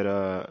Mingo said,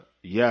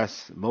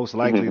 yes, most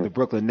likely the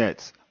Brooklyn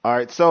Nets. All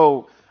right,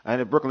 so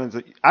and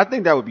I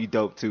think that would be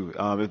dope too.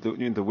 If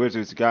the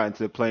Wizards got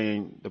into the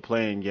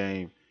playing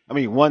game. I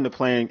mean, won the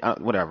playing,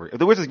 whatever. If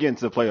the Wizards get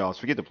into the playoffs,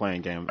 forget the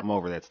playing game. I'm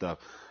over that stuff.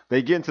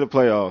 They get into the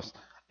playoffs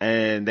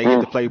and they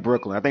get to play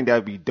Brooklyn. I think that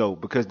would be dope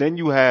because then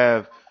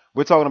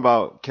we're talking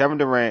about Kevin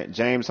Durant,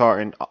 James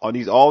Harden, all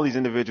these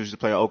individuals who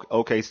play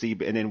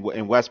OKC, and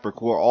then Westbrook,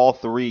 who are all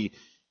three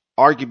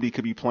arguably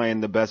could be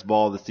playing the best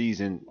ball of the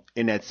season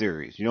in that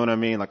series. You know what I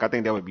mean? Like, I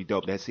think that would be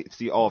dope to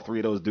see all three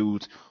of those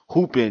dudes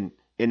hooping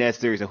in that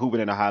series and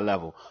hooping at a high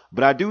level.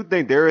 But I do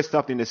think there is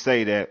something to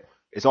say that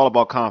it's all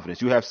about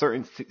confidence. You have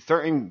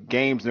certain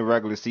games in the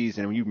regular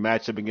season, when you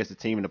match up against a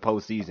team in the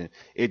postseason,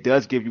 it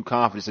does give you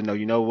confidence to know,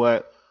 you know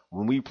what,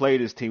 when we play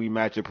this team, we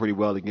match up pretty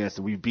well against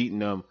them. We've beaten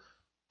them.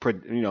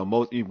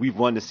 We've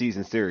won the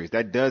season series.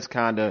 That does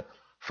kind of,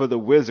 for the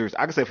Wizards,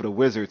 I can say for the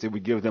Wizards, it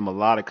would give them a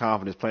lot of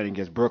confidence playing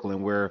against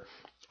Brooklyn, where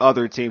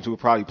other teams who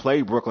would probably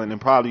play Brooklyn and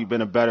probably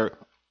been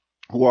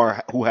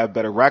who have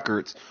better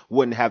records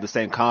wouldn't have the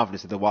same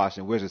confidence that the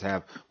Washington Wizards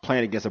have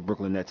playing against a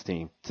Brooklyn Nets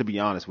team, to be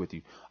honest with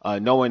you.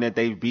 Knowing that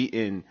they've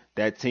beaten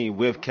that team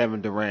with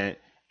Kevin Durant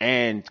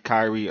and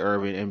Kyrie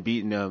Irving and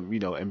beating them,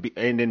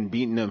 and then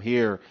beating them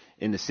here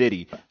in the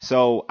city.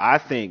 So I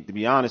think, to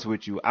be honest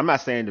with you, I'm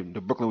not saying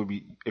the Brooklyn would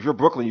be, if you're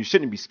Brooklyn, you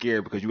shouldn't be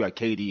scared because you got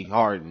KD,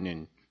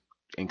 Harden,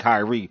 and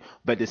Kyrie.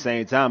 But at the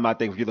same time, I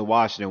think if you're the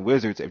Washington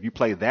Wizards, if you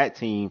play that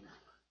team,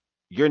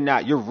 you're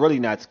really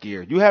not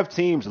scared. You have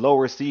teams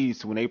lower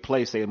seeds when they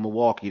play, say,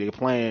 Milwaukee, they're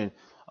playing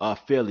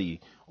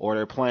Philly, or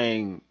they're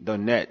playing the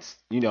Nets,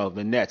 the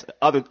Nets,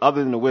 other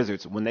than the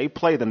Wizards. When they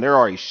play them, they're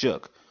already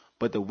shook.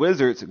 But the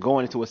Wizards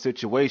going into a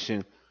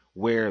situation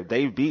where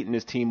they've beaten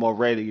this team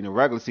already in the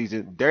regular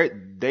season,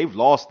 they've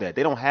lost that.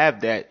 They don't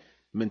have that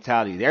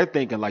mentality. They're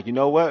thinking like, you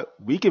know what,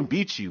 we can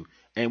beat you.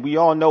 And we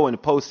all know in the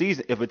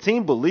postseason, if a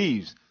team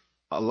believes,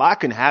 a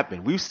lot can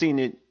happen. We've seen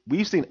it.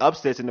 We've seen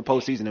upsets in the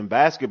postseason in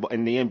basketball,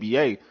 in the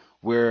NBA,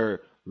 where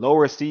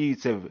lower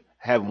seeds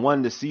have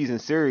won the season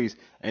series,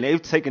 and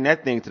they've taken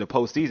that thing to the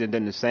postseason and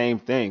done the same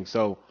thing.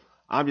 So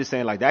I'm just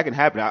saying, like, that can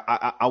happen.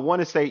 I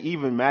want to say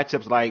even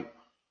matchups like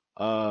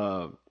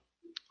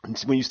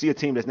when you see a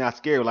team that's not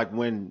scared, like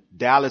when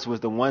Dallas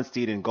was the 1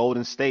 seed in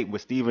Golden State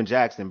with Steven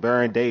Jackson,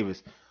 Baron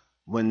Davis.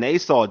 When they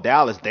saw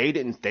Dallas,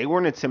 they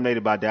weren't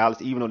intimidated by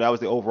Dallas, even though that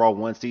was the overall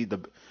 1 seed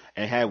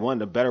and had one of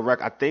the better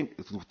record. I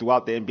think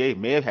throughout the NBA,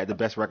 may have had the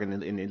best record in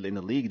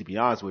the league, to be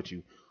honest with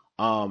you.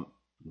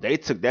 They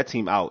took that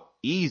team out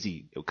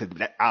easy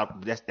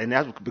and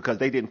that's because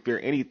they didn't fear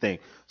anything.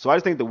 So I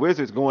just think the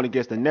Wizards going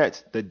against the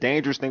Nets, the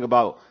dangerous thing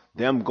about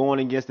them going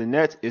against the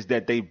Nets is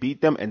that they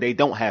beat them and they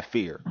don't have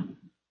fear.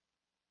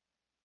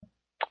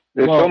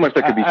 There's so much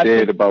that could be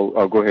said about.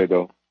 Oh, go ahead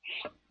though.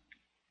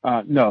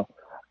 No,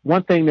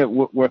 one thing that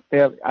we're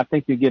fairly, I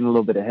think you're getting a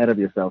little bit ahead of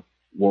yourself,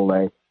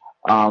 Wole,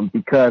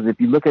 because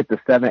if you look at the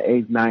 7th,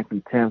 8th, 9th,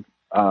 and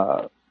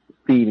 10th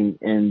seeding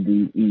in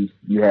the East,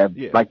 you have,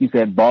 like you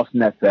said,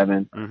 Boston at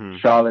 7,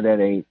 Charlotte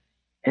at 8,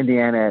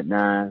 Indiana at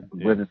 9,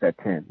 the Wizards at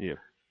 10. Yeah.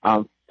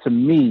 To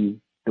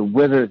me, the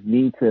Wizards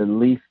need to at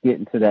least get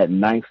into that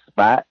 9th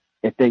spot.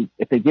 If they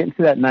get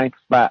into that 9th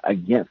spot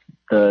against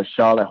the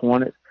Charlotte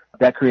Hornets,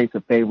 that creates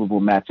a favorable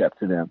matchup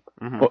to them,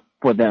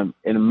 for them,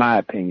 in my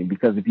opinion.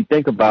 Because if you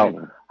think about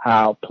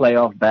how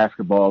playoff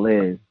basketball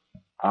is,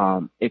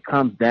 it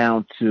comes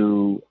down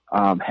to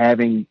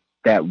having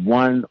that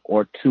 1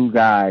 or 2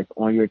 guys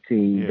on your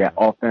team that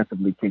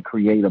offensively can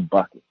create a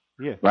bucket,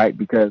 right?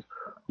 Because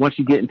once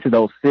you get into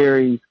those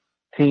series,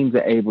 teams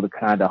are able to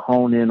kind of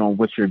hone in on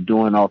what you're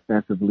doing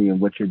offensively and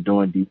what you're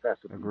doing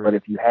defensively. But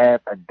if you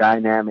have a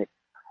dynamic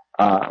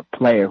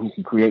player who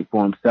can create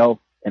for himself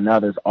and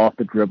others off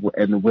the dribble,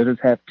 and the Wizards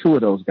have 2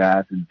 of those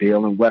guys, in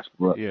Beal and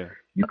Westbrook,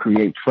 you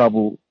create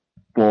trouble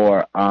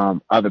for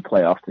other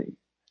playoff teams.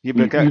 You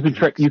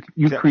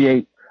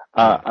create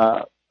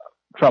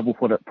trouble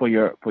for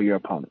your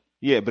opponent.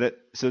 Yeah, but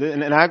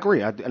and I agree.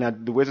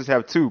 The Wizards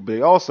have two, but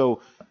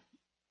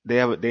they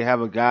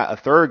have a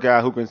third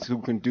guy who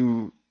can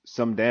do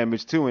some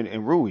damage too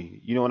in Rui.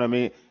 You know what I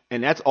mean?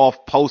 And that's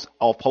off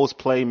post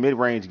play mid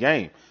range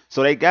game.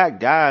 So they got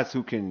guys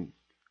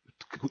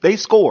they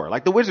score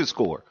like the Wizards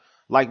score.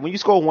 Like when you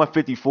score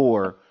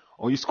 154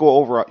 or you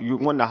score you're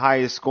one of the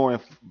highest scoring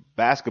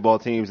basketball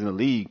teams in the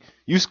league.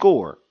 You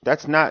score.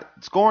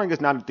 Scoring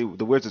is not the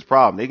Wizards'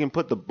 problem. They can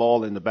put the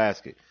ball in the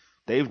basket.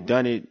 They've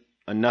done it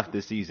enough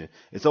this season.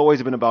 It's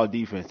always been about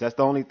defense. That's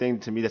the only thing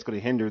to me that's going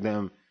to hinder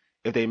them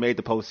if they made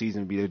the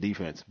postseason be their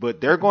defense.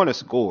 But they're going to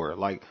score.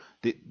 Like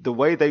the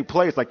way they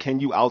play is like, can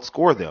you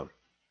outscore them?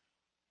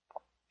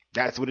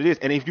 That's what it is.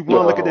 And if you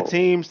want to look at the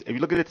teams, if you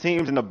look at the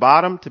teams in the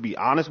bottom, to be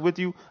honest with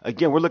you,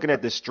 again, we're looking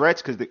at the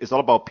stretch because it's all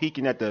about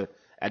peaking at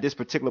this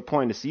particular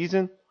point in the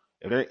season.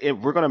 If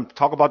we're going to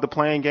talk about the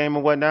playing game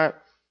and whatnot,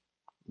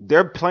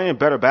 they're playing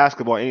better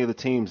basketball than any of the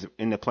teams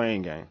in the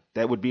playing game.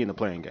 That would be in the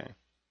playing game.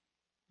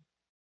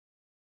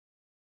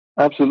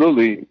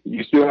 Absolutely.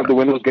 You still have to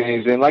win those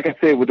games. And like I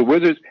said, with the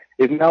Wizards,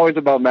 it's not always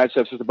about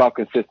matchups. It's about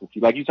consistency.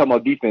 Like you talking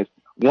about defense.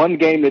 One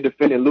game they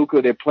defended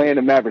Luka. They're playing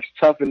the Mavericks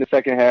tough in the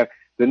second half.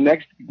 The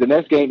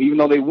next game, even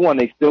though they won,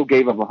 they still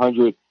gave up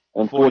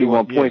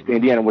 141 points to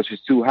Indiana, which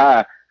is too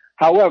high.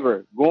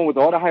 However, going with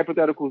all the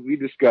hypotheticals we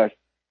discussed,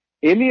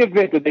 in the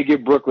event that they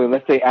get Brooklyn,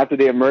 let's say after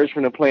they emerge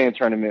from the play-in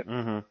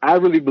tournament, I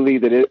really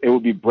believe that it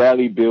would be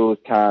Bradley Beal's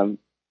time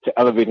to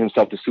elevate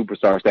himself to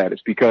superstar status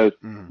because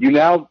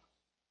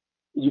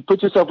you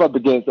put yourself up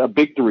against a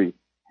big three,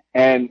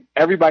 and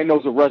everybody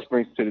knows what Russ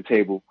brings to the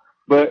table.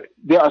 But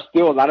there are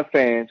still a lot of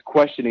fans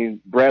questioning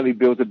Bradley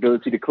Beal's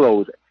ability to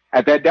close.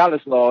 At that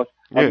Dallas loss,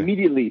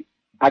 immediately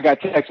I got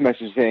text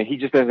messages saying he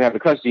just doesn't have the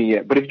custody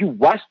yet. But if you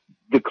watch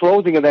the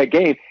closing of that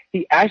game,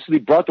 he actually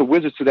brought the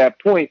Wizards to that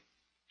point.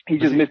 He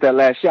just missed that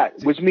last shot,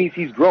 which means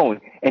he's growing,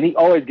 and he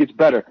always gets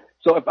better.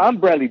 So if I'm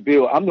Bradley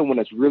Beal, I'm the one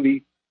that's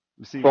really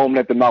foaming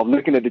at the mouth,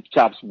 looking at the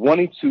chops,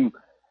 wanting to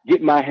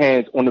get my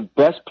hands on the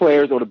best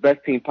players or the best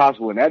team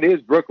possible, and that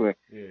is Brooklyn.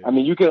 Yeah. I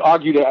mean, you can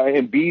argue that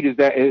Embiid is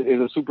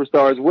a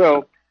superstar as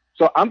well.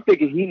 So I'm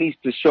thinking he needs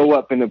to show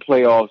up in the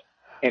playoffs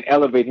and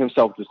elevate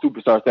himself to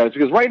superstar status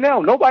because right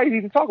now nobody's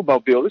even talking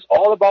about Beal. It's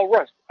all about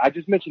Russ. I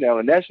just mentioned that on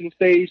the national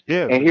stage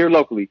and here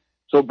locally.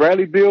 So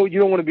Bradley Beal, you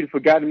don't want to be the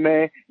forgotten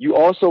man. You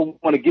also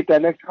want to get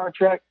that next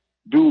contract.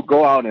 Dude,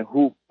 go out and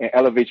hoop and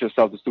elevate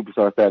yourself to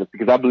superstar status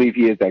because I believe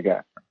he is that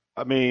guy.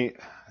 I mean,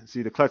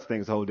 see, the clutch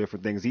thing is a whole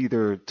different thing. It's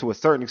either, to a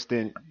certain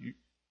extent,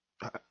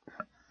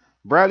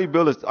 Bradley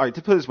Beal is, all right,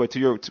 to put it this way,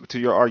 to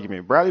your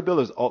argument, Bradley Beal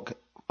is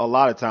a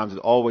lot of times has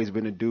always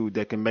been a dude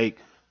that can make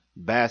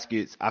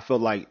baskets, I feel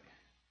like,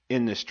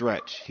 in the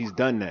stretch. He's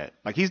done that.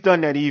 Like, he's done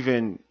that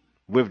even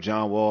with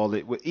John Wall.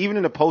 Even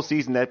in the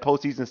postseason, that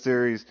postseason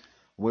series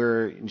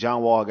where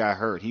John Wall got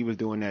hurt, he was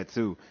doing that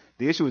too.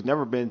 The issue has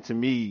never been, to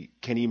me,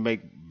 can he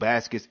make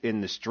baskets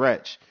in the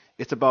stretch?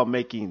 It's about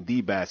making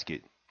the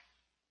basket.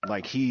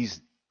 Like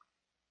he's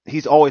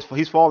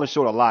falling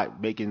short a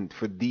lot making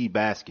for the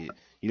basket.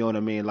 You know what I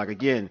mean? Like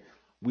again,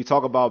 we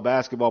talk about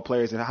basketball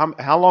players and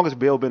how long has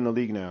Bill been in the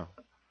league now?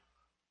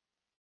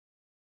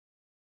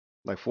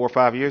 Like 4 or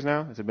 5 years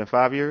now? Has it been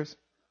 5 years?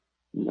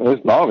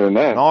 It's longer than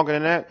that. Longer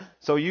than that.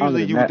 So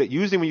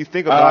usually when you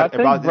think about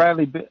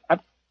Bradley.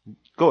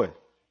 Go ahead.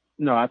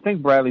 No, I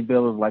think Bradley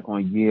Beal is like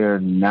on year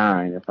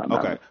 9, if I'm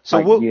not mistaken.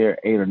 So year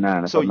 8 or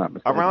 9, if I'm not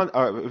mistaken.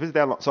 If it's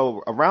that long,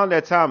 so around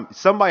that time,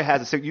 somebody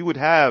has you would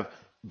have,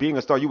 being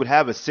a star, you would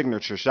have a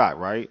signature shot,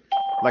 right?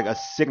 Like a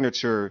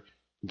signature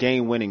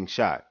game-winning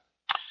shot,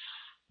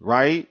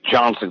 right?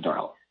 Johnson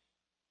style.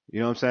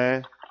 You know what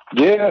I'm saying?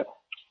 Yeah.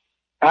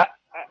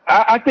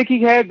 I think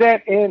he had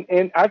that,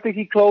 and I think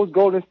he closed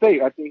Golden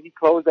State. I think he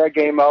closed that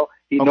game out.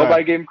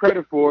 Nobody gave him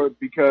credit for it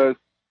because,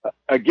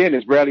 again,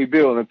 it's Bradley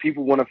Beal, and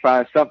people want to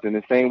find something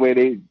the same way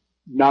they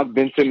knocked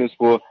Ben Simmons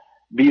for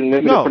being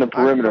limited from the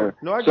perimeter.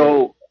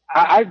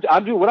 I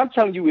do. What I'm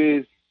telling you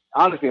is,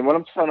 honestly, and what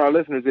I'm telling our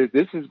listeners is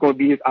this is going to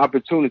be his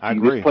opportunity,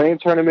 this playing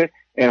tournament,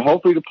 and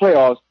hopefully the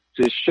playoffs,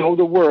 to show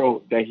the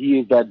world that he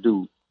is that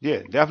dude.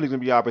 Yeah, definitely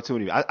going to be an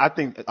opportunity. I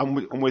think I'm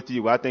with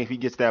you. I think if he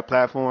gets that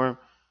platform,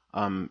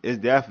 it's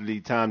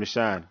definitely time to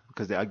shine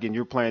because, again,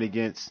 you're playing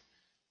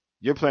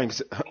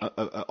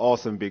an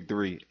awesome big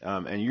three,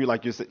 and you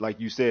like you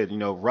said, you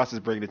know, Russ is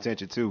bringing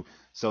attention too.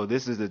 So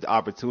this is the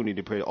opportunity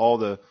to put all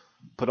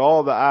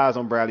the eyes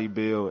on Bradley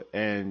Beal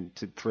and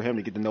for him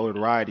to get the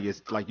notoriety,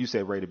 is like you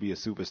said, Ray, to be a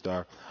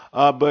superstar.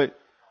 But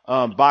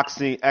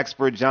boxing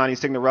expert Johnny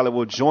Signorella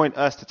will join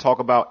us to talk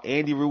about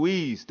Andy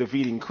Ruiz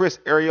defeating Chris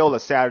Arreola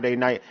Saturday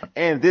night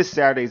and this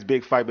Saturday's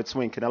big fight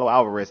between Canelo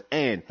Alvarez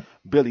and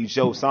Billy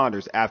Joe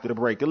Saunders after the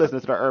break. You're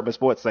listening to the Urban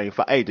Sports Scene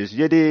for ages.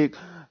 You dig?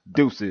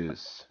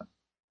 Deuces.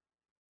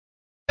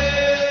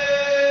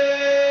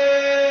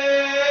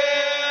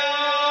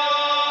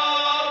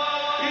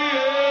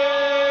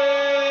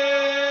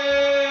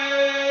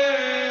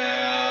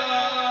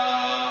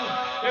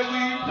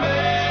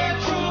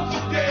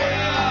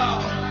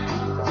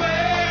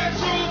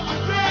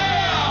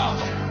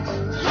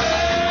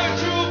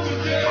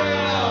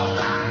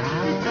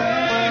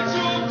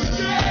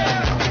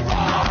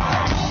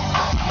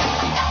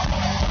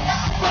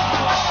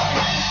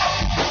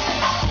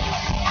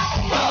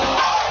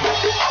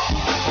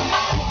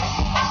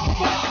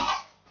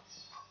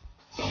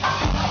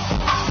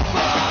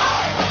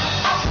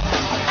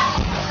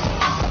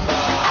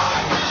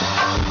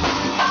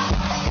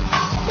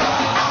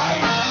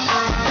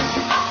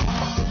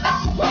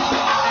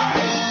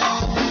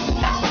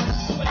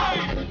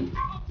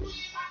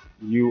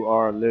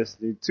 are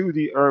listening to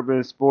the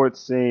Urban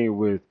Sports Scene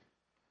with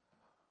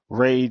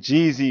Ray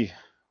Jeezy,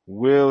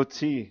 Will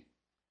T,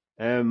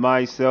 and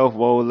myself,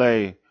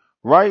 Wole.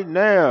 Right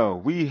now,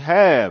 we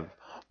have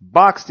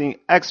boxing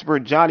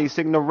expert Johnny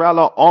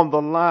Signorella on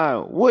the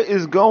line. What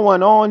is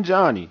going on,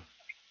 Johnny?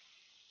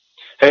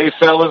 Hey,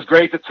 fellas,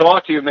 great to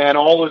talk to you, man.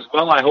 All is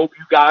well. I hope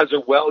you guys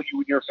are well, you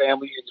and your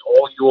family and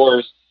all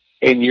yours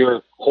and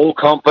your whole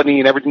company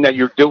and everything that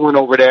you're doing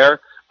over there.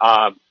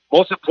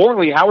 Most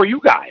importantly, how are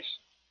you guys?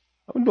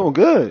 I'm doing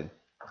good.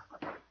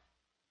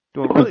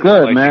 Doing really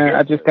good, man.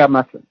 I just got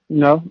my,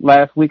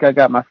 last week I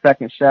got my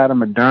second shot of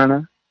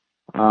Moderna.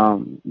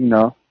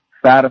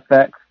 Side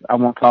effects, I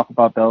won't talk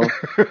about those.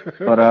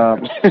 But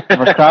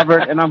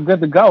recovered, and I'm good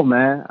to go,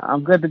 man.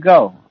 I'm good to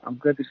go.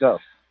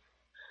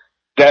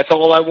 That's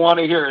all I want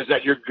to hear is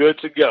that you're good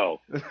to go.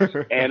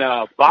 And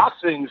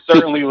boxing,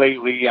 certainly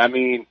lately, I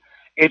mean,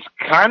 it's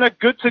kind of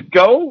good to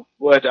go,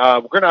 but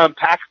we're going to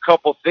unpack a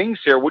couple things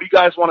here. What do you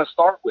guys want to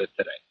start with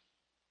today?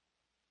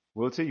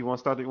 Will T, you want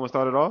to start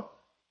it off?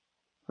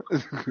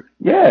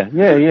 Yeah.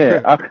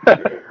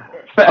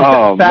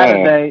 Oh,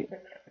 Saturday. Man.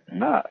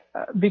 No,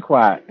 be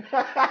quiet.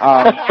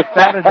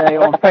 Saturday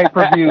on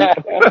pay-per-view,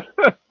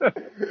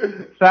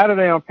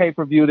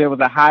 there was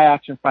a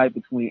high-action fight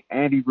between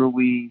Andy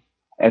Ruiz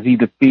as he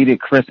defeated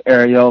Chris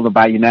Arreola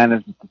by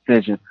unanimous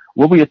decision.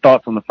 What were your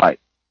thoughts on the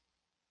fight?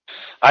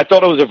 I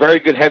thought it was a very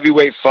good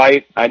heavyweight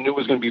fight. I knew it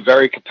was going to be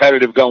very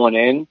competitive going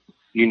in.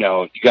 You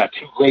got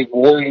two great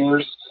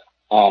warriors,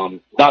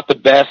 not the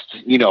best,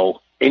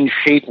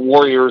 in-shape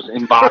warriors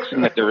in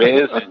boxing that there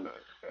is, and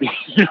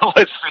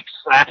let's face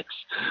facts.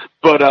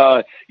 But,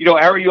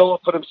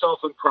 Arreola put himself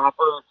in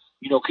proper,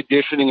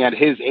 conditioning at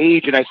his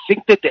age. And I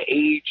think that the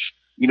age,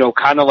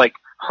 kind of like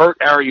hurt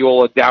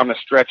Arreola down the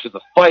stretch of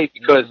the fight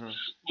because,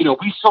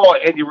 we saw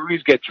Andy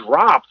Ruiz get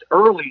dropped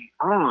early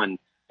on.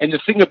 And the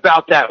thing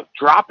about that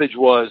droppage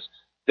was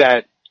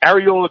that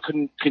Arreola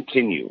couldn't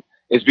continue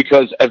is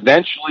because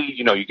eventually,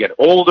 you get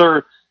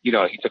older, he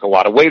took a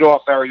lot of weight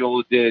off,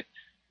 Arreola did.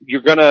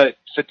 You're going to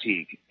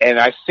fatigue. And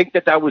I think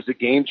that was the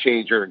game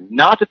changer,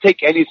 not to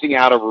take anything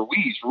out of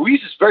Ruiz.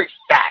 Ruiz is very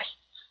fast.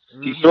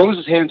 Mm-hmm. He throws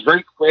his hands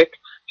very quick.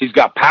 He's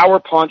got power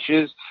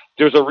punches.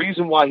 There's a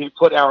reason why he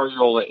put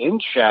Arreola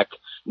in check,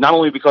 not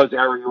only because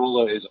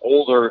Arreola is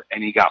older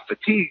and he got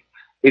fatigued,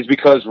 is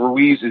because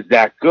Ruiz is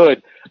that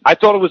good. I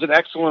thought it was an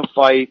excellent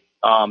fight.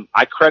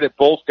 I credit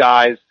both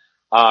guys.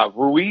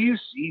 Ruiz,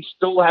 he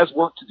still has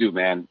work to do,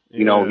 man.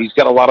 Yeah. He's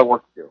got a lot of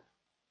work to do.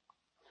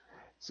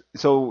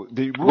 So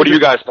what are you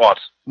guys' thoughts?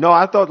 No,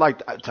 I thought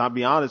to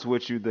be honest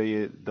with you,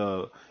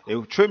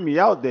 it tripped me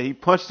out that he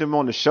punched him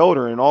on the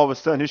shoulder and all of a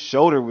sudden his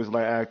shoulder was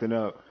acting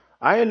up.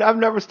 I've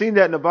never seen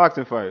that in a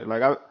boxing fight.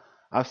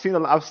 I've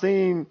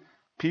seen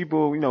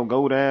people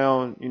go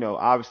down,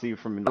 obviously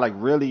from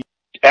really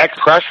X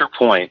pressure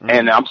point,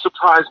 and I'm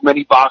surprised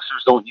many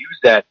boxers don't use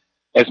that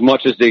as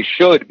much as they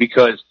should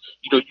because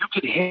you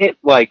could hit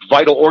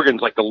vital organs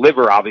like the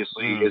liver.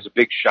 Obviously, is a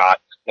big shot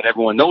that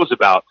everyone knows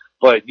about.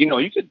 But, you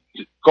could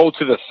go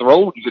to the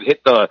throat. You could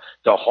hit the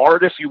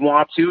heart if you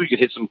want to. You could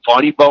hit some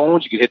funny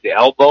bones. You could hit the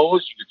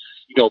elbows.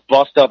 You could,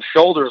 bust up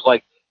shoulders.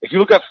 If you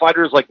look at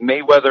fighters like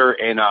Mayweather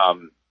and,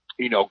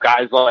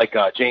 guys like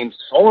James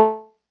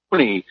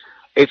Toney,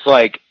 it's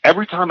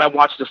every time I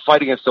watch the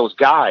fight against those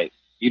guys,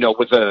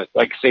 with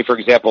say, for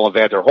example,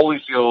 Evander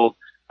Holyfield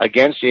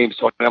against James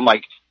Toney, I'm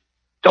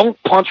don't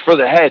punch for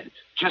the head.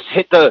 Just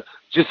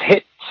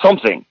hit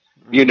something,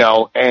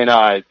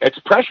 and it's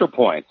pressure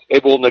points.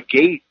 It will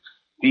negate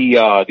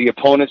the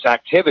opponent's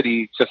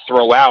activity to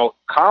throw out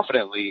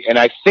confidently. And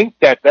I think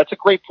that's a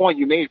great point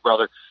you made,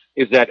 brother,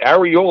 is that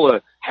Arreola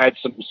had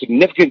some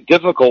significant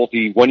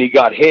difficulty when he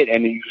got hit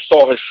and you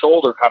saw his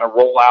shoulder kind of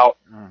roll out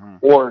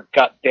or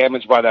got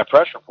damaged by that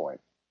pressure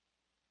point.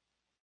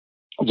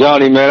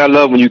 Johnny, man, I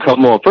love when you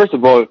come on. First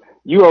of all,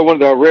 you are one of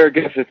the rare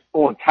guests that's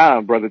on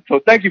time, brother. So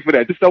thank you for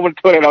that. Just I want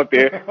to throw that out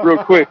there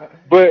real quick.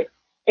 But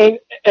in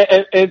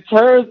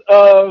terms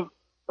of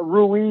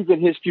Ruiz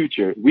and his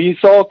future, we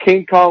saw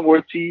King Kong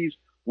Ortiz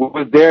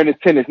was there in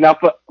attendance. Now,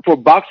 for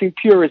boxing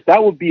purists,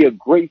 that would be a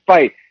great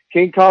fight.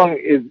 King Kong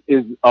is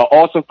an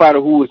awesome fighter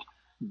who was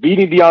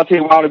beating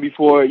Deontay Wilder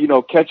before,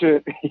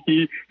 catching.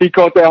 He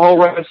caught that home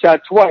run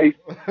shot twice.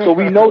 So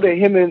we know that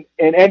him and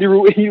Andy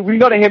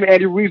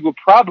Ruiz will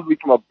probably,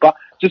 from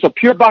just a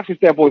pure boxing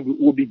standpoint,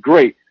 will be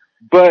great.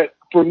 But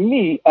for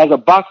me, as a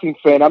boxing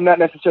fan, I'm not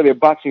necessarily a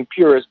boxing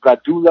purist, but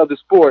I do love the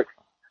sport.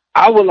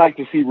 I would like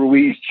to see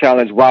Ruiz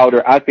challenge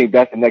Wilder. I think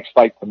that's the next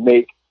fight to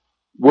make.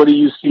 What do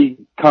you see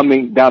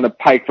coming down the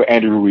pike for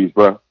Andy Ruiz,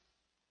 bro?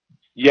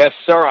 Yes,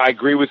 sir. I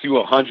agree with you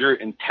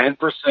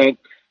 110%.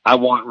 I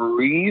want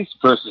Ruiz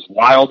versus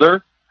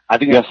Wilder. I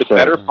think that's a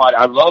better fight.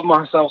 I love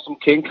myself some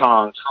King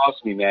Kong.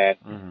 Trust me, man.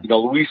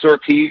 Luis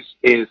Ortiz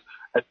is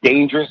a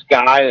dangerous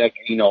guy.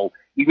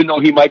 Even though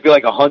he might be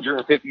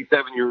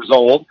 157 years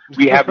old,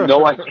 we have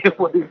no idea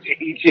what his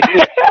age is.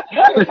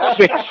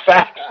 It's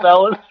facts,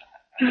 fellas.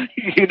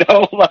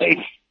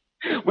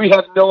 We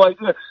have no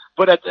idea.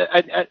 But at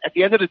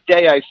the end of the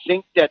day, I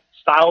think that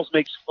styles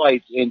makes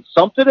fights, and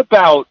something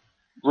about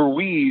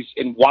Ruiz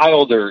and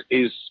Wilder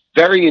is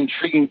very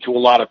intriguing to a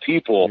lot of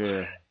people.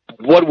 Yeah.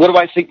 What do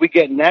I think we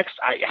get next?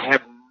 I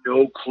have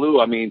no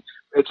clue. I mean,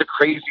 it's a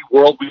crazy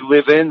world we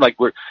live in. Like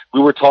we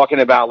were talking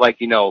about, like,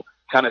 you know,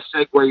 kind of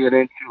segueing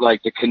into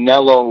like the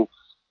Canelo,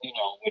 you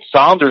know, with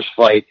Saunders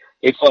fight.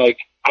 It's like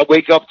I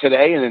wake up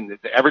today and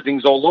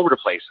everything's all over the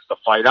place. Is the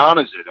fight on?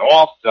 Is it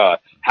off?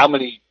 How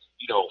many,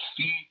 you know,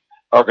 feet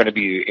are going to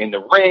be in the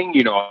ring?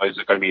 You know, is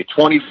it going to be a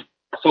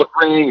 20-foot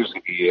ring? Is it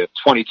going to be a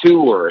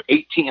 22 or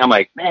 18? I'm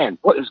like, man,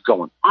 what is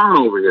going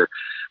on over here?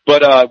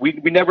 But we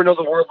never know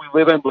the world we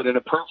live in. But in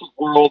a perfect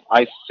world,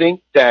 I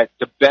think that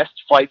the best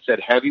fights at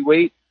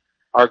heavyweight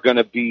are going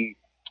to be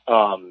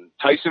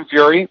Tyson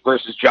Fury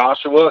versus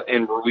Joshua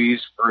and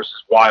Ruiz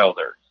versus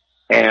Wilder.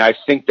 And I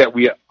think that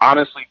we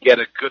honestly get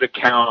a good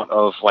account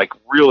of, like,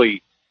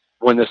 really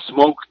when the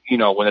smoke, you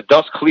know, when the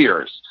dust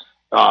clears,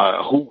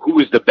 who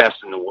is the best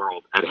in the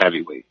world at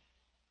heavyweight.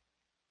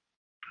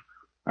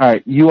 All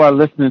right. You are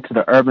listening to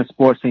the Urban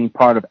Sports Scene,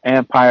 part of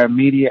Empire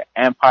Media,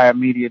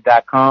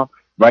 empiremedia.com.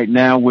 Right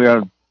now we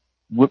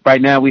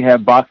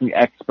have boxing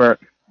expert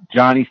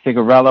Johnny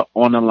Cigarella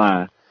on the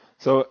line.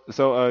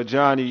 So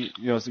Johnny,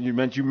 you know, so you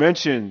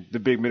mentioned the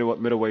big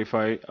middleweight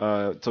fight.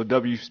 So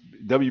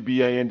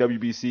WBA and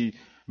WBC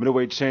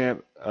middleweight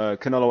champ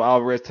Canelo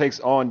Alvarez takes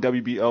on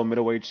WBO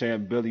middleweight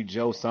champ Billy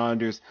Joe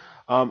Saunders.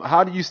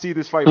 How do you see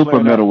this fight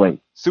playing out?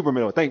 Super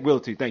middleweight.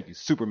 Thank you.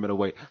 Super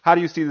middleweight. How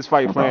do you see this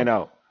fight playing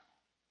out?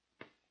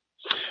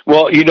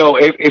 Well, you know,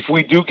 if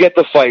we do get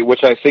the fight,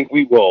 which I think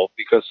we will,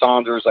 because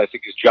Saunders, I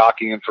think, is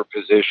jockeying for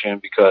position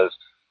because,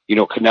 you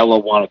know,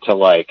 Canelo wanted to,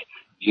 like,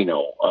 you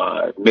know,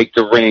 make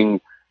the ring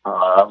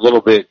a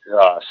little bit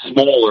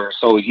smaller,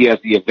 so he has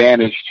the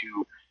advantage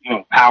to, you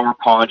know, power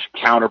punch,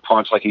 counter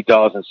punch like he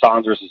does, and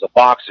Saunders is a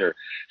boxer.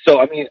 So,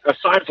 I mean,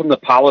 aside from the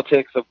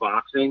politics of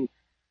boxing,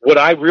 what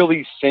I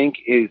really think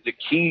is the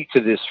key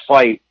to this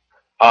fight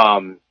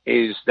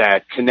is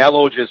that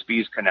Canelo just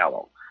beats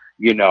Canelo,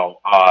 you know,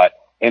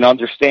 and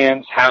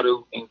understands how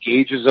to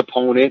engage his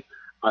opponent.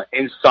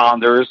 In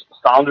Saunders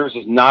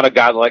is not a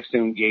guy that likes to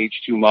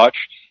engage too much,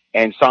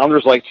 and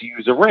Saunders likes to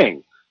use a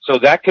ring. So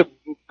that could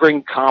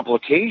bring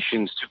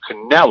complications to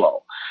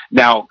Canelo.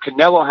 Now,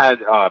 Canelo had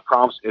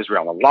problems with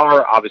Israel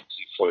Allar, obviously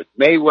Floyd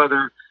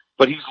Mayweather,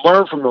 but he's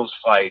learned from those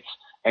fights,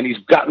 and he's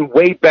gotten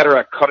way better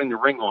at cutting the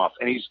ring off.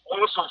 And he's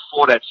also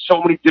fought at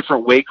so many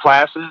different weight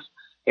classes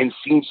and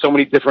seen so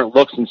many different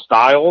looks and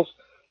styles.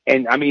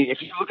 And, I mean,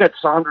 if you look at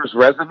Saunders'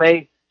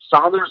 resume,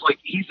 Saunders, like,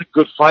 he's a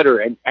good fighter,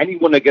 and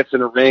anyone that gets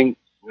in a ring,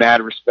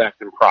 mad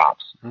respect and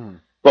props.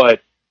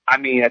 But, I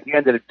mean, at the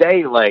end of the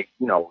day, like,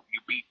 you know, you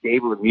beat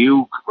David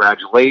Lemieux,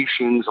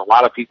 congratulations. A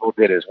lot of people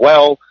did as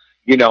well.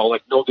 You know,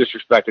 like, no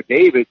disrespect to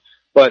David.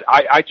 But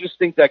I just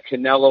think that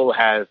Canelo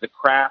has the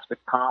craft, the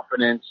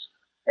confidence,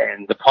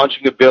 and the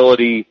punching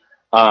ability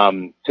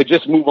to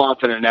just move on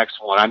to the next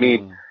one. I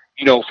mean,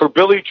 you know, for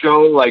Billy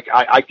Joe, like,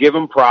 I give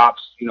him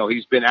props. You know,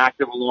 he's been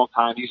active a long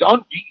time. He's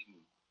unbeaten,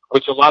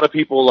 which a lot of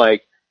people,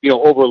 like, you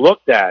know,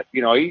 overlook that.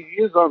 You know, he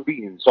is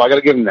unbeaten, so I got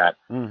to give him that.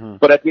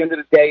 But at the end of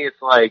the day,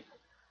 it's like,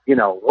 you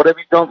know, what have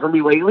you done for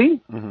me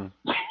lately?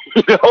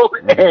 You know,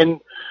 and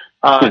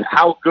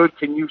how good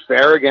can you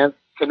fare against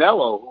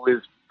Canelo, who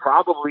is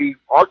probably,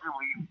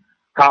 arguably,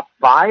 top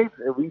 5,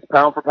 at least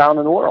pound for pound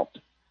in the world?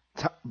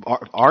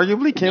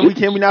 Arguably,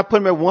 can we not put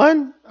him at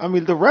 1? I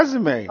mean, the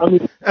resume. I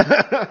mean,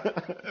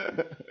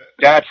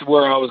 that's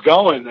where I was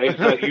going. It's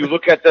like, you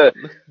look at the,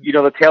 you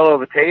know, the tail of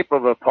the tape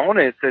of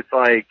opponents. It's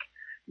like,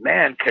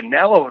 man,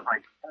 Canelo is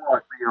like,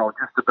 you know,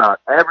 just about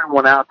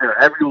everyone out there,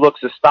 every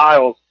looks of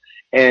styles.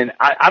 And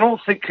I don't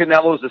think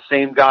Canelo is the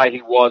same guy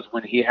he was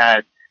when he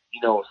had,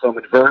 you know, some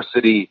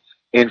adversity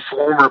in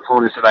former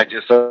opponents that I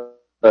just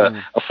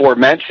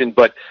aforementioned.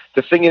 But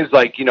the thing is,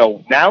 like, you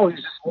know, now he's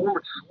just more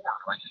mature.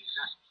 Like,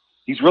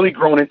 he's really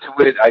grown into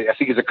it. I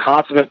think he's a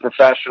consummate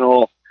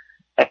professional.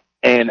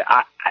 And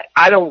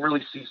I don't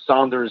really see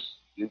Saunders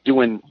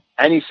doing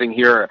anything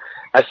here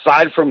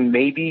aside from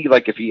maybe,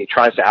 like, if he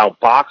tries to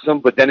outbox him.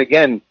 But then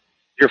again,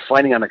 you're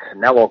fighting on a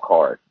Canelo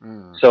card.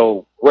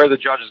 So where are the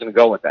judges going to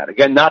go with that?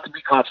 Again, not to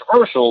be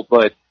controversial,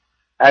 but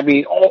I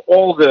mean,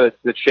 all the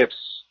chips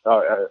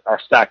are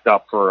stacked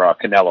up for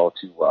Canelo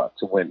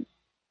to win.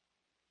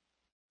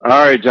 All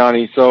right,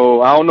 Johnny.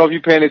 So I don't know if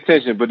you're paying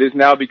attention, but it's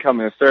now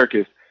becoming a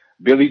circus.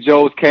 Billy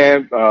Joe's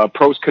camp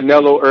approached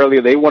Canelo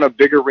earlier. They want a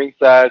bigger ring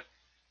size.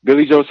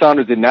 Billy Joe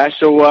Saunders did not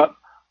show up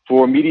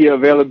for media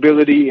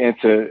availability and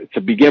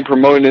to begin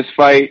promoting this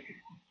fight.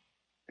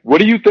 What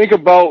do you think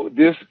about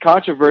this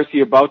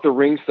controversy about the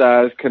ring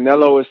size?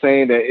 Canelo is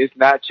saying that it's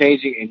not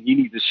changing and he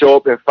needs to show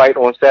up and fight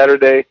on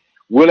Saturday.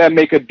 Will that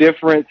make a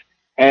difference?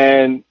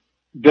 And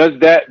does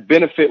that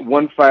benefit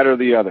one fighter or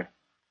the other?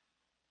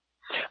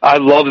 I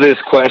love this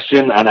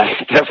question, and I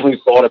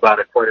definitely thought about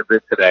it quite a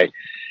bit today,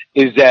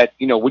 is that,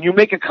 you know, when you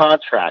make a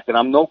contract, and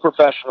I'm no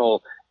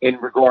professional in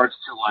regards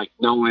to, like,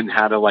 knowing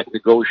how to, like,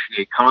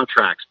 negotiate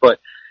contracts, but,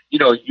 you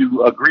know,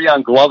 you agree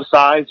on glove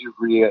size, you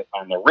agree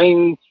on the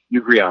ring, you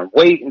agree on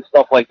weight and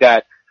stuff like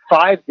that.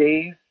 5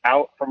 days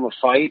out from a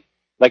fight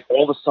like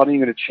all of a sudden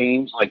you're going to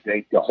change like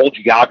the whole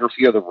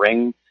geography of the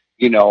ring,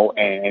 you know,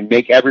 and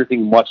make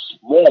everything much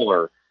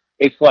smaller.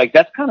 It's like,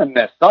 that's kind of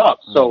messed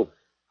up. So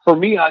for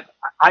me, I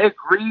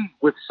agree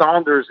with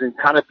Saunders in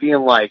kind of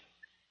being like,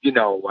 you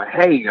know,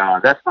 hey,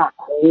 that's not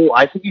cool.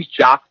 I think he's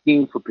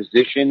jockeying for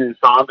position in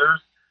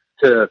Saunders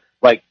to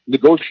like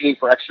negotiate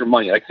for extra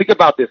money. Like, think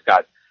about this,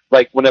 guys.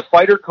 Like, when a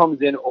fighter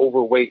comes in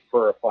overweight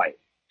for a fight,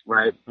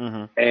 right?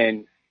 Mm-hmm.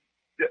 And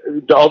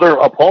the other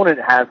opponent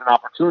has an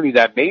opportunity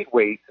that made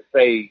weight to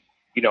say,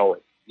 you know,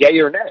 yay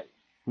or nay.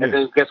 And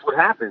then guess what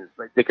happens?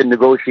 Like, they can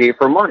negotiate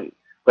for money,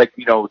 like,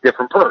 you know,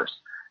 different purse.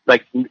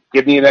 Like,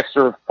 give me an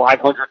extra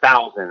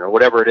 500,000 or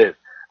whatever it is.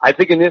 I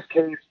think in this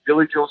case,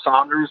 Billy Joe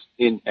Saunders,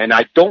 and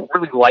I don't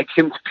really like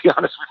him, to be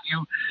honest with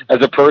you,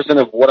 as a person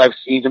of what I've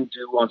seen him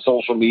do on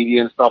social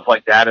media and stuff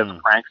like that as a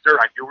prankster.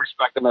 I do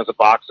respect him as a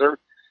boxer.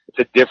 It's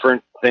a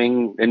different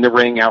thing in the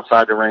ring,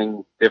 outside the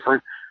ring,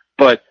 different.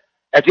 But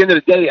at the end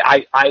of the day,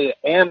 I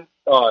am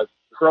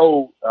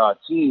pro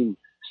team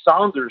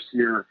Saunders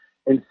here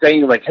and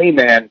saying, like, hey,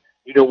 man,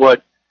 you know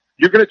what?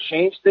 You're going to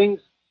change things.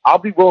 I'll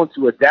be willing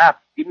to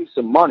adapt. Give me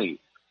some money.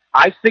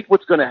 I think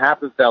what's going to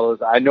happen, fellas,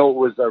 I know it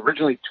was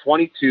originally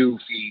 22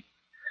 feet,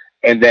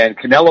 and then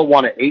Canelo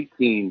won at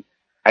 18.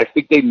 I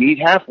think they meet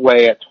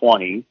halfway at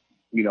 20,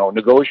 you know,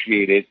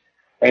 negotiated.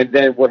 And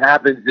then what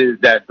happens is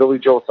that Billy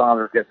Joe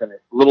Saunders gets a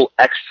little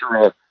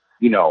extra,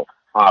 you know,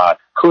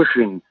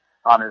 cushion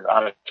on his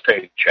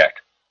paycheck.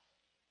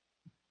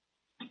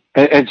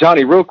 And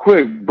Johnny, real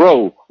quick,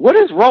 bro, what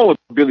is wrong with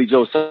Billy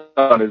Joe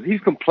Saunders?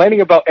 He's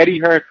complaining about Eddie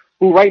Hearn,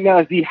 who right now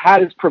is the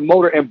hottest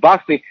promoter in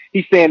boxing.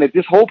 He's saying that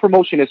this whole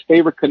promotion has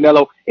favored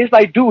Canelo. It's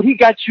like, dude, he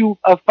got you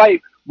a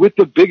fight with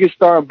the biggest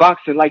star in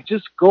boxing. Like,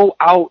 just go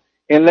out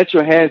and let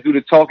your hands do the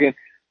talking.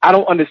 I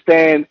don't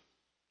understand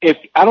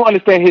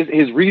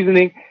his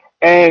reasoning.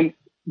 And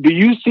do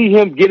you see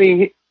him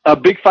getting a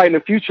big fight in the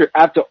future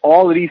after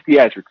all of these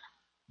theatrics?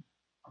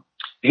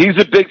 He's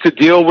a big to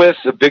deal with,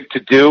 a big to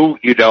do,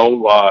 you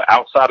know,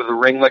 outside of the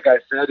ring, like I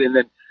said. And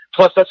then,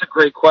 plus, that's a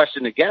great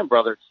question again,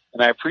 brother,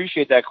 and I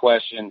appreciate that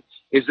question.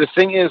 Is the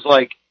thing is,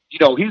 like, you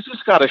know, he's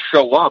just got to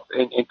show up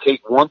and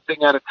take one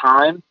thing at a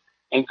time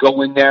and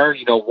go in there,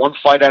 you know, one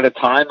fight at a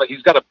time. Like,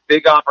 he's got a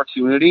big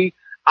opportunity.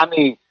 I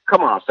mean,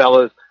 come on,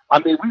 fellas. I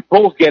mean, we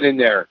both get in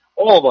there,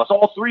 all of us,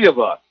 all three of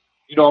us.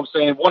 You know what I'm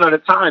saying? One at a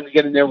time to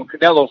get in there with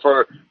Canelo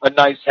for a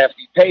nice,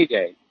 hefty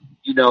payday,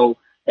 you know.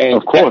 And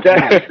of course.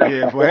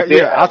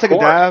 I'll take a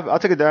dive.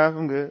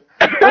 I'm good.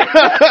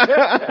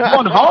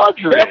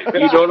 100.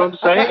 You know what I'm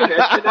saying?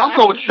 And I'll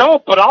go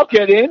chump, but I'll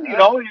get in, you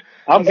know.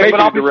 I'll be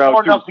smart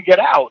enough to get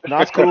out.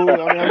 That's cool.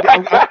 I mean,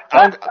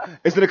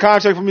 it's in the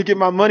contract for me to get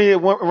my money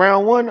at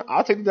round one.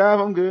 I'll take the dive.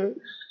 I'm good.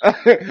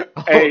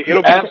 Hey,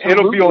 it'll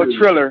be on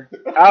Triller.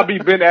 I'll be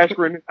Ben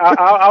Askren.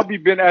 I'll be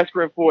Ben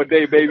Askren for a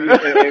day, baby,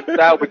 and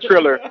style with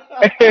Triller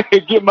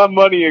and get my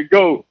money and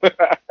go.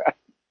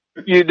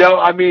 You know,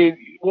 I mean,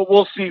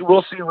 we'll see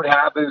what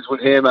happens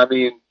with him. I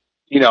mean,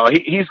 you know,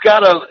 he's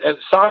got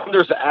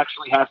Saunders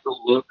actually has to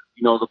look,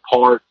 you know, the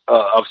part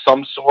of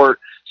some sort,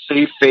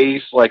 save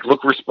face, like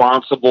look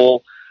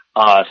responsible,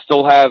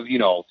 still have, you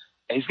know,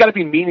 he's got to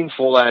be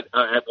meaningful at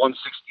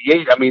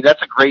 168. I mean,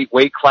 that's a great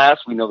weight class.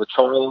 We know the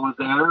Charlo is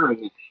there,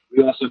 and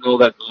we also know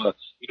that,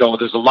 you know,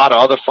 there's a lot of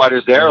other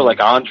fighters there,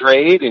 like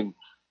Andrade, and,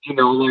 you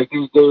know, like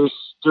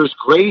there's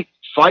great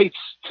fights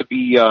to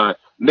be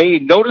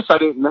made. Notice I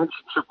didn't mention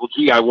Triple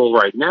G. I will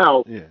right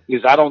now,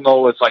 because I don't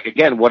know. It's like,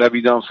 again, what have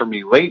you done for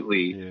me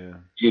lately? Yeah.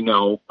 You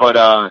know, but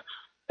at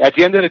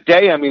the end of the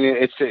day, I mean,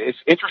 it's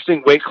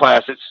interesting weight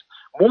class. It's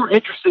more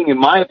interesting, in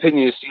my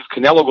opinion, to see if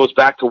Canelo goes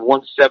back to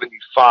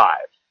 175,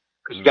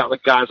 because you got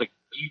like guys like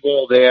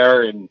D-Ball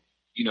there, and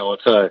you know,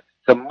 it's a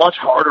much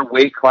harder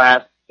weight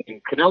class,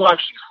 and Canelo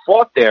actually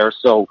fought there,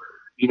 so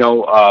you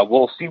know,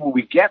 we'll see what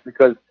we get,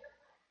 because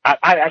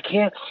I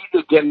can't see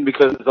it again,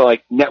 because of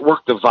like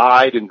network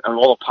divide and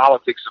all the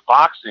politics of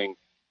boxing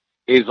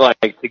is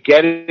like to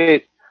get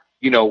it,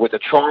 you know, with the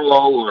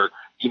Charlo or,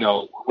 you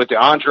know, with the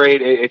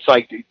Andrade, it's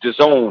like the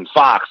Zone,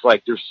 Fox,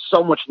 like there's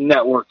so much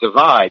network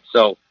divide.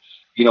 So,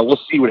 you know, we'll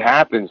see what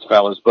happens,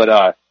 fellas. But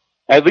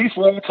at least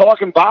we're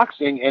talking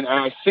boxing, and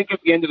I think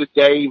at the end of the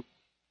day,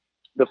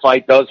 the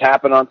fight does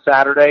happen on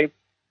Saturday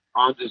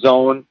on the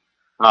Zone.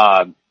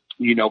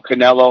 You know,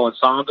 Canelo and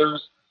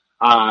Saunders.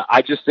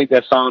 I just think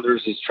that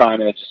Saunders is trying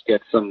to just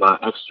get some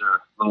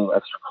little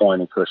extra coin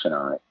and cushion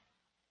on it.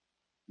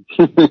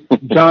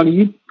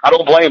 Johnny, I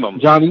don't blame him.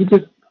 Johnny,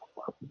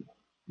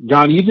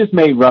 you just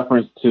made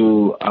reference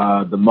to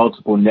the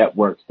multiple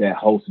networks that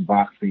host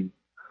boxing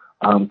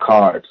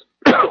cards.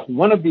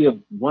 One of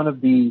the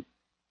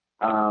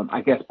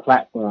I guess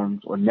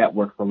platforms or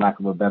networks, for lack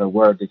of a better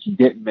word, that you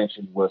didn't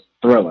mention was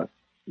Triller.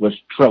 Is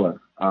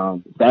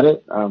that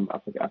it? I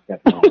forgot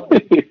that.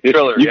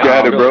 Triller. You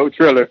got it, bro.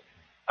 Triller.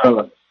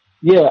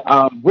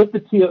 Yeah, with the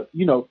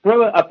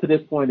Thriller up to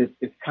this point is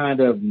kind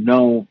of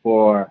known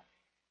for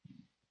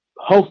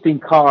hosting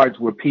cards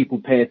where people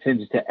pay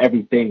attention to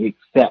everything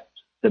except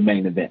the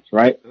main events,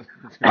 right?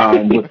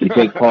 With the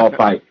Jake Paul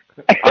fight.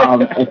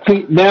 And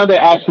now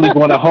they're actually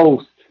going to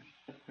host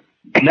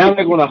now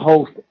they're going to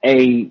host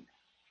a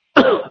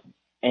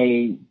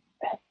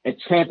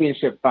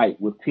championship fight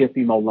with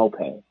Teofimo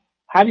Lopez.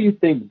 How do you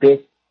think this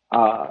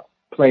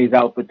plays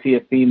out for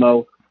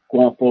Teofimo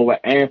going forward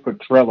and for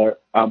Triller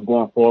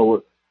going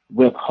forward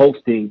with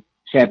hosting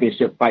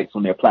championship fights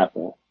on their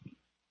platform?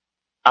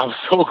 I'm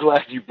so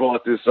glad you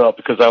brought this up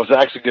because I was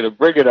actually going to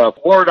bring it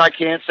up. Word I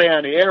can't say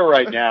on the air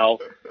right now.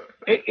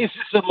 It's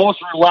just the most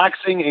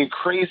relaxing and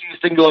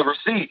craziest thing you'll ever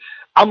see.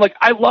 I'm like,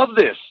 I love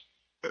this.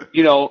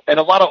 You know, and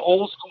a lot of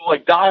old school,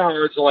 like,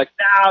 diehards are like,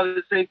 nah,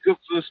 this ain't good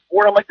for the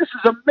sport. I'm like, this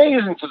is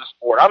amazing for the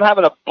sport. I'm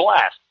having a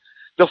blast.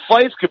 The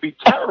fights could be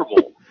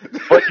terrible,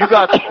 but you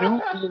got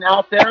Snoop being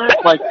out there.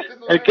 Like,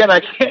 again,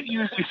 I can't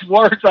use these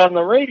words on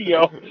the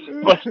radio,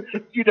 but,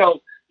 you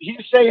know,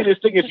 he's saying this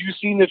thing. If you've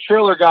seen the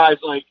Triller guys,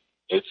 like,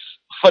 it's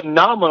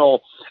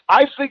phenomenal.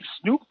 I think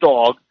Snoop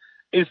Dogg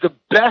is the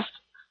best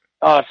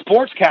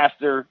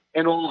sportscaster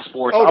in all of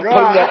sports. Oh, I'm God.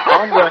 putting that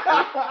on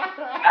record.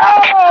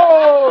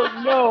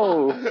 Oh,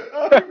 no.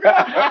 Oh,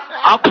 God.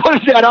 I'm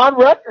putting that on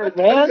record,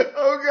 man.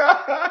 Oh,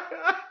 God.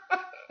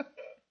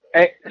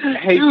 Hey,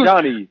 Dude.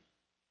 Johnny.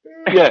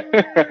 Yeah.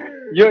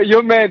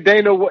 Your man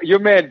Dana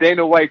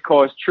White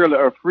calls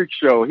Triller a freak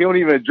show. He don't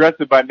even address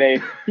it by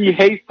name. He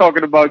hates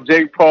talking about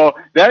Jake Paul.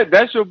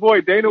 That's your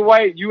boy, Dana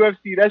White,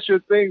 UFC. That's your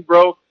thing,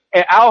 bro.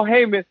 And Al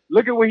Heyman,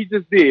 look at what he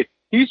just did.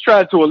 He's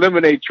trying to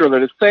eliminate Triller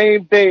the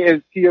same day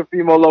as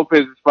Teofimo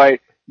Lopez's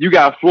fight. You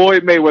got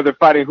Floyd Mayweather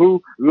fighting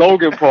who?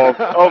 Logan Paul.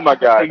 Oh my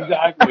God.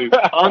 Exactly.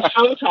 On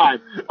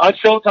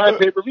Showtime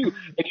pay-per-view.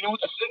 And you know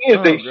what the thing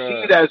is? They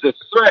see it as a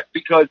threat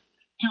because,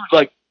 dude,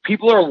 like,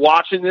 people are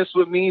watching this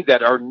with me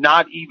that are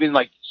not even,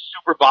 like,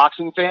 super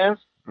boxing fans,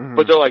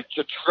 but they're like,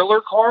 the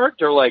Triller card?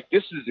 They're like,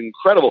 this is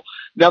incredible.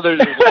 Now, there's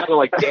a lot of,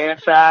 like,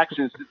 dance acts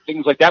and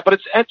things like that, but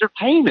it's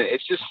entertainment.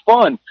 It's just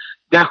fun.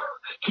 Now,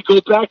 to go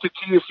back to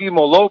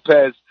Teofimo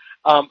Lopez,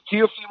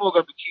 Teofimo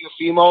going to be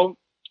Teofimo.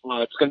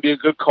 It's going to be a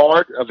good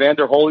card.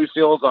 Evander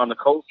Holyfield's on the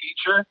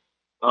co-feature.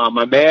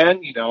 My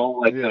man, you know,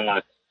 like,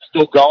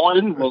 still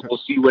going.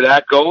 We'll see where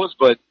that goes.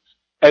 But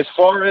as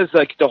far as,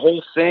 like, the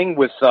whole thing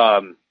with,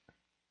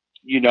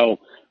 you know,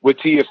 with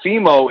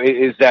Teofimo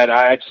is that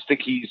I just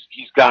think he's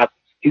got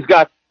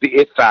the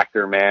it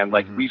factor, man.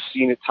 Like, we've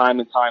seen it time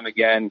and time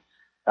again.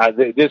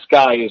 This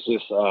guy is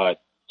just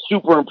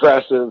super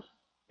impressive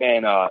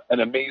and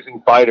an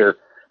amazing fighter.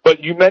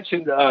 But you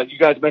mentioned, you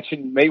guys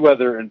mentioned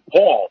Mayweather and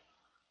Paul.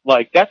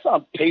 Like, that's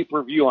on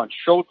pay-per-view on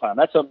Showtime.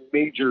 That's a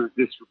major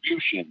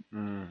distribution.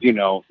 You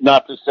know,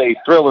 not to say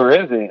Triller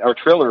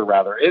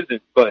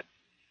isn't, but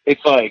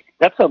it's like,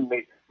 that's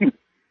amazing.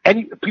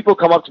 Any people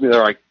come up to me,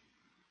 they're like,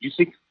 you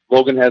think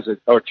Logan has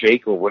or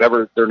Jake or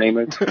whatever their name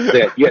is?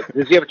 Yeah,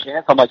 does he have a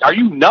chance? I'm like, are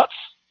you nuts?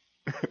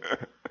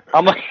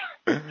 I'm like,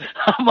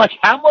 how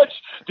much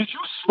did you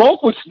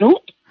smoke with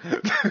Snoop?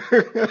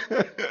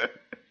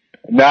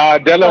 Nah,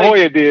 De La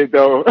Hoya did,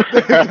 though.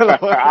 Dude, De La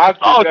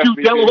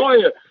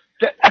Hoya.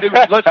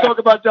 Let's talk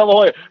about De La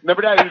Hoya.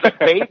 Remember that? He was like,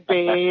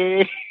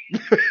 baby.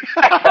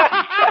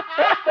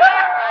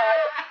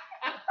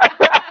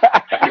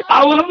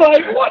 I was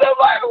like, what am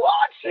I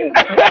watching?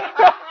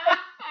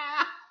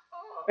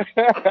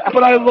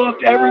 But I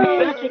loved every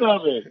second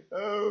of it.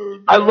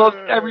 I loved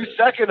every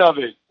second of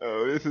it.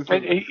 This is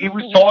and he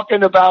was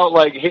talking about,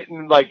 like,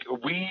 hitting, like,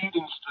 weed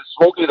and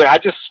smoking. Like, I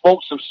just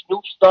smoked some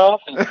Snoop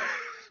stuff. And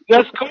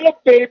that's cool,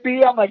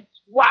 baby. I'm like,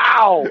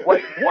 wow.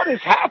 Like, what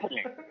is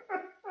happening?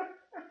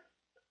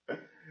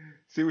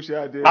 See what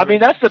y'all did. I mean,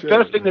 that's the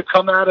best thing to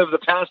come out of the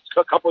past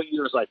couple of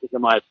years, I think,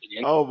 in my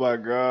opinion. Oh, my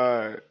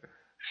God.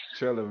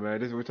 Triller, man.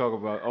 This is what we're talking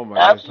about. Oh, my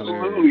God.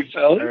 Absolutely,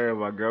 fella. Oh,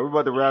 my God. We're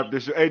about to wrap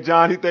this show. Hey,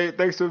 Johnny,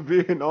 thanks for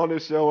being on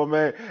this show, my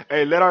man.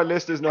 Hey, let our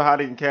listeners know how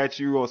they can catch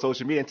you on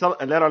social media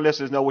and let our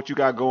listeners know what you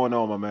got going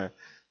on, my man.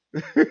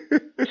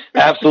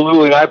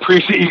 Absolutely. I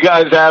appreciate you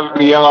guys having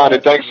me on,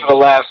 and thanks for the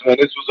laughs, man.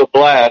 This was a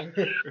blast.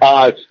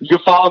 You can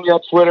follow me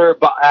on Twitter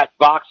at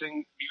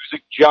Boxing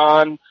Music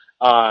John.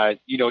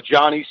 You know,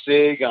 Johnny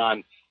Sig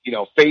on, you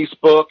know,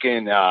 Facebook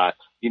and,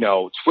 you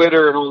know,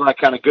 Twitter and all that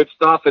kind of good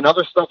stuff and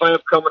other stuff I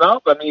have coming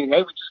up. I mean, hey,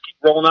 we just keep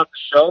rolling out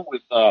the show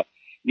with,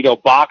 you know,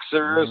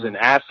 boxers and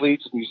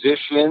athletes,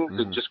 musicians,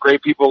 and just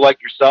great people like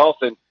yourself.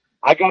 And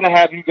I got to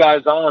have you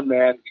guys on,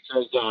 man,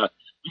 because,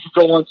 you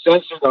can go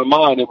uncensored on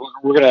mine and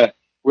we're going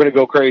to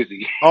go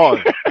crazy. Oh,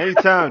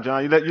 anytime,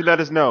 John. You let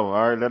us know.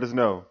 All right. Let us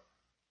know.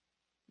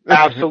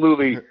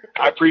 Absolutely.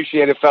 I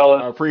appreciate it,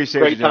 fellas. I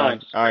appreciate Great you, John.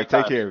 times. All right.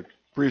 Great Take care.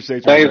 Appreciate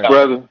you. Thanks,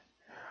 brother.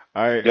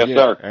 All right. Yes,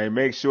 sir. Hey,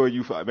 make sure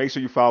you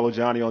follow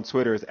Johnny on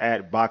Twitter. It's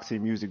at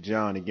Boxing Music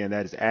John. Again,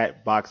 that is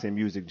at Boxing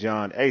Music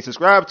John. Hey,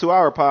 subscribe to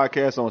our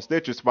podcast on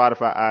Stitcher,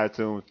 Spotify,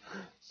 iTunes,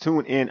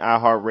 TuneIn,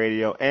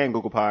 iHeartRadio, and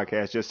Google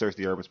Podcasts. Just search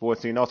the Urban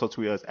Sports Scene. Also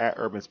tweet us at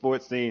Urban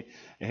Sports Scene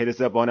and hit us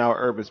up on our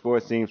Urban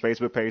Sports Scene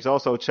Facebook page.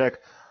 Also check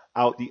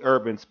out the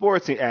Urban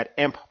Sports Scene at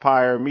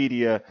Empire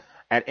Media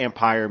at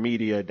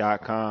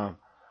empiremedia.com.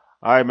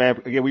 All right,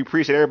 man. Again, we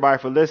appreciate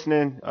everybody for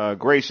listening.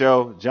 Great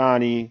show.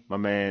 Johnny, my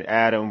man,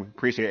 Adam.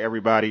 Appreciate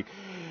everybody.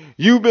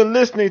 You've been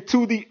listening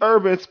to the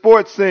Urban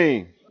Sports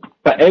Scene.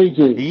 The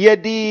agent. Yeah,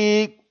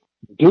 dig.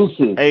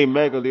 Deuces. Hey,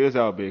 Mega Lee, it's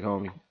out, big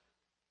homie.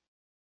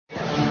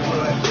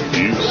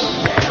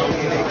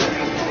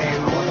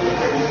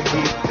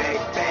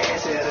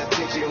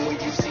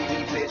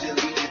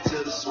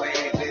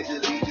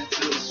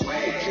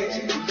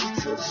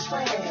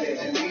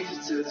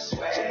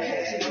 Swag.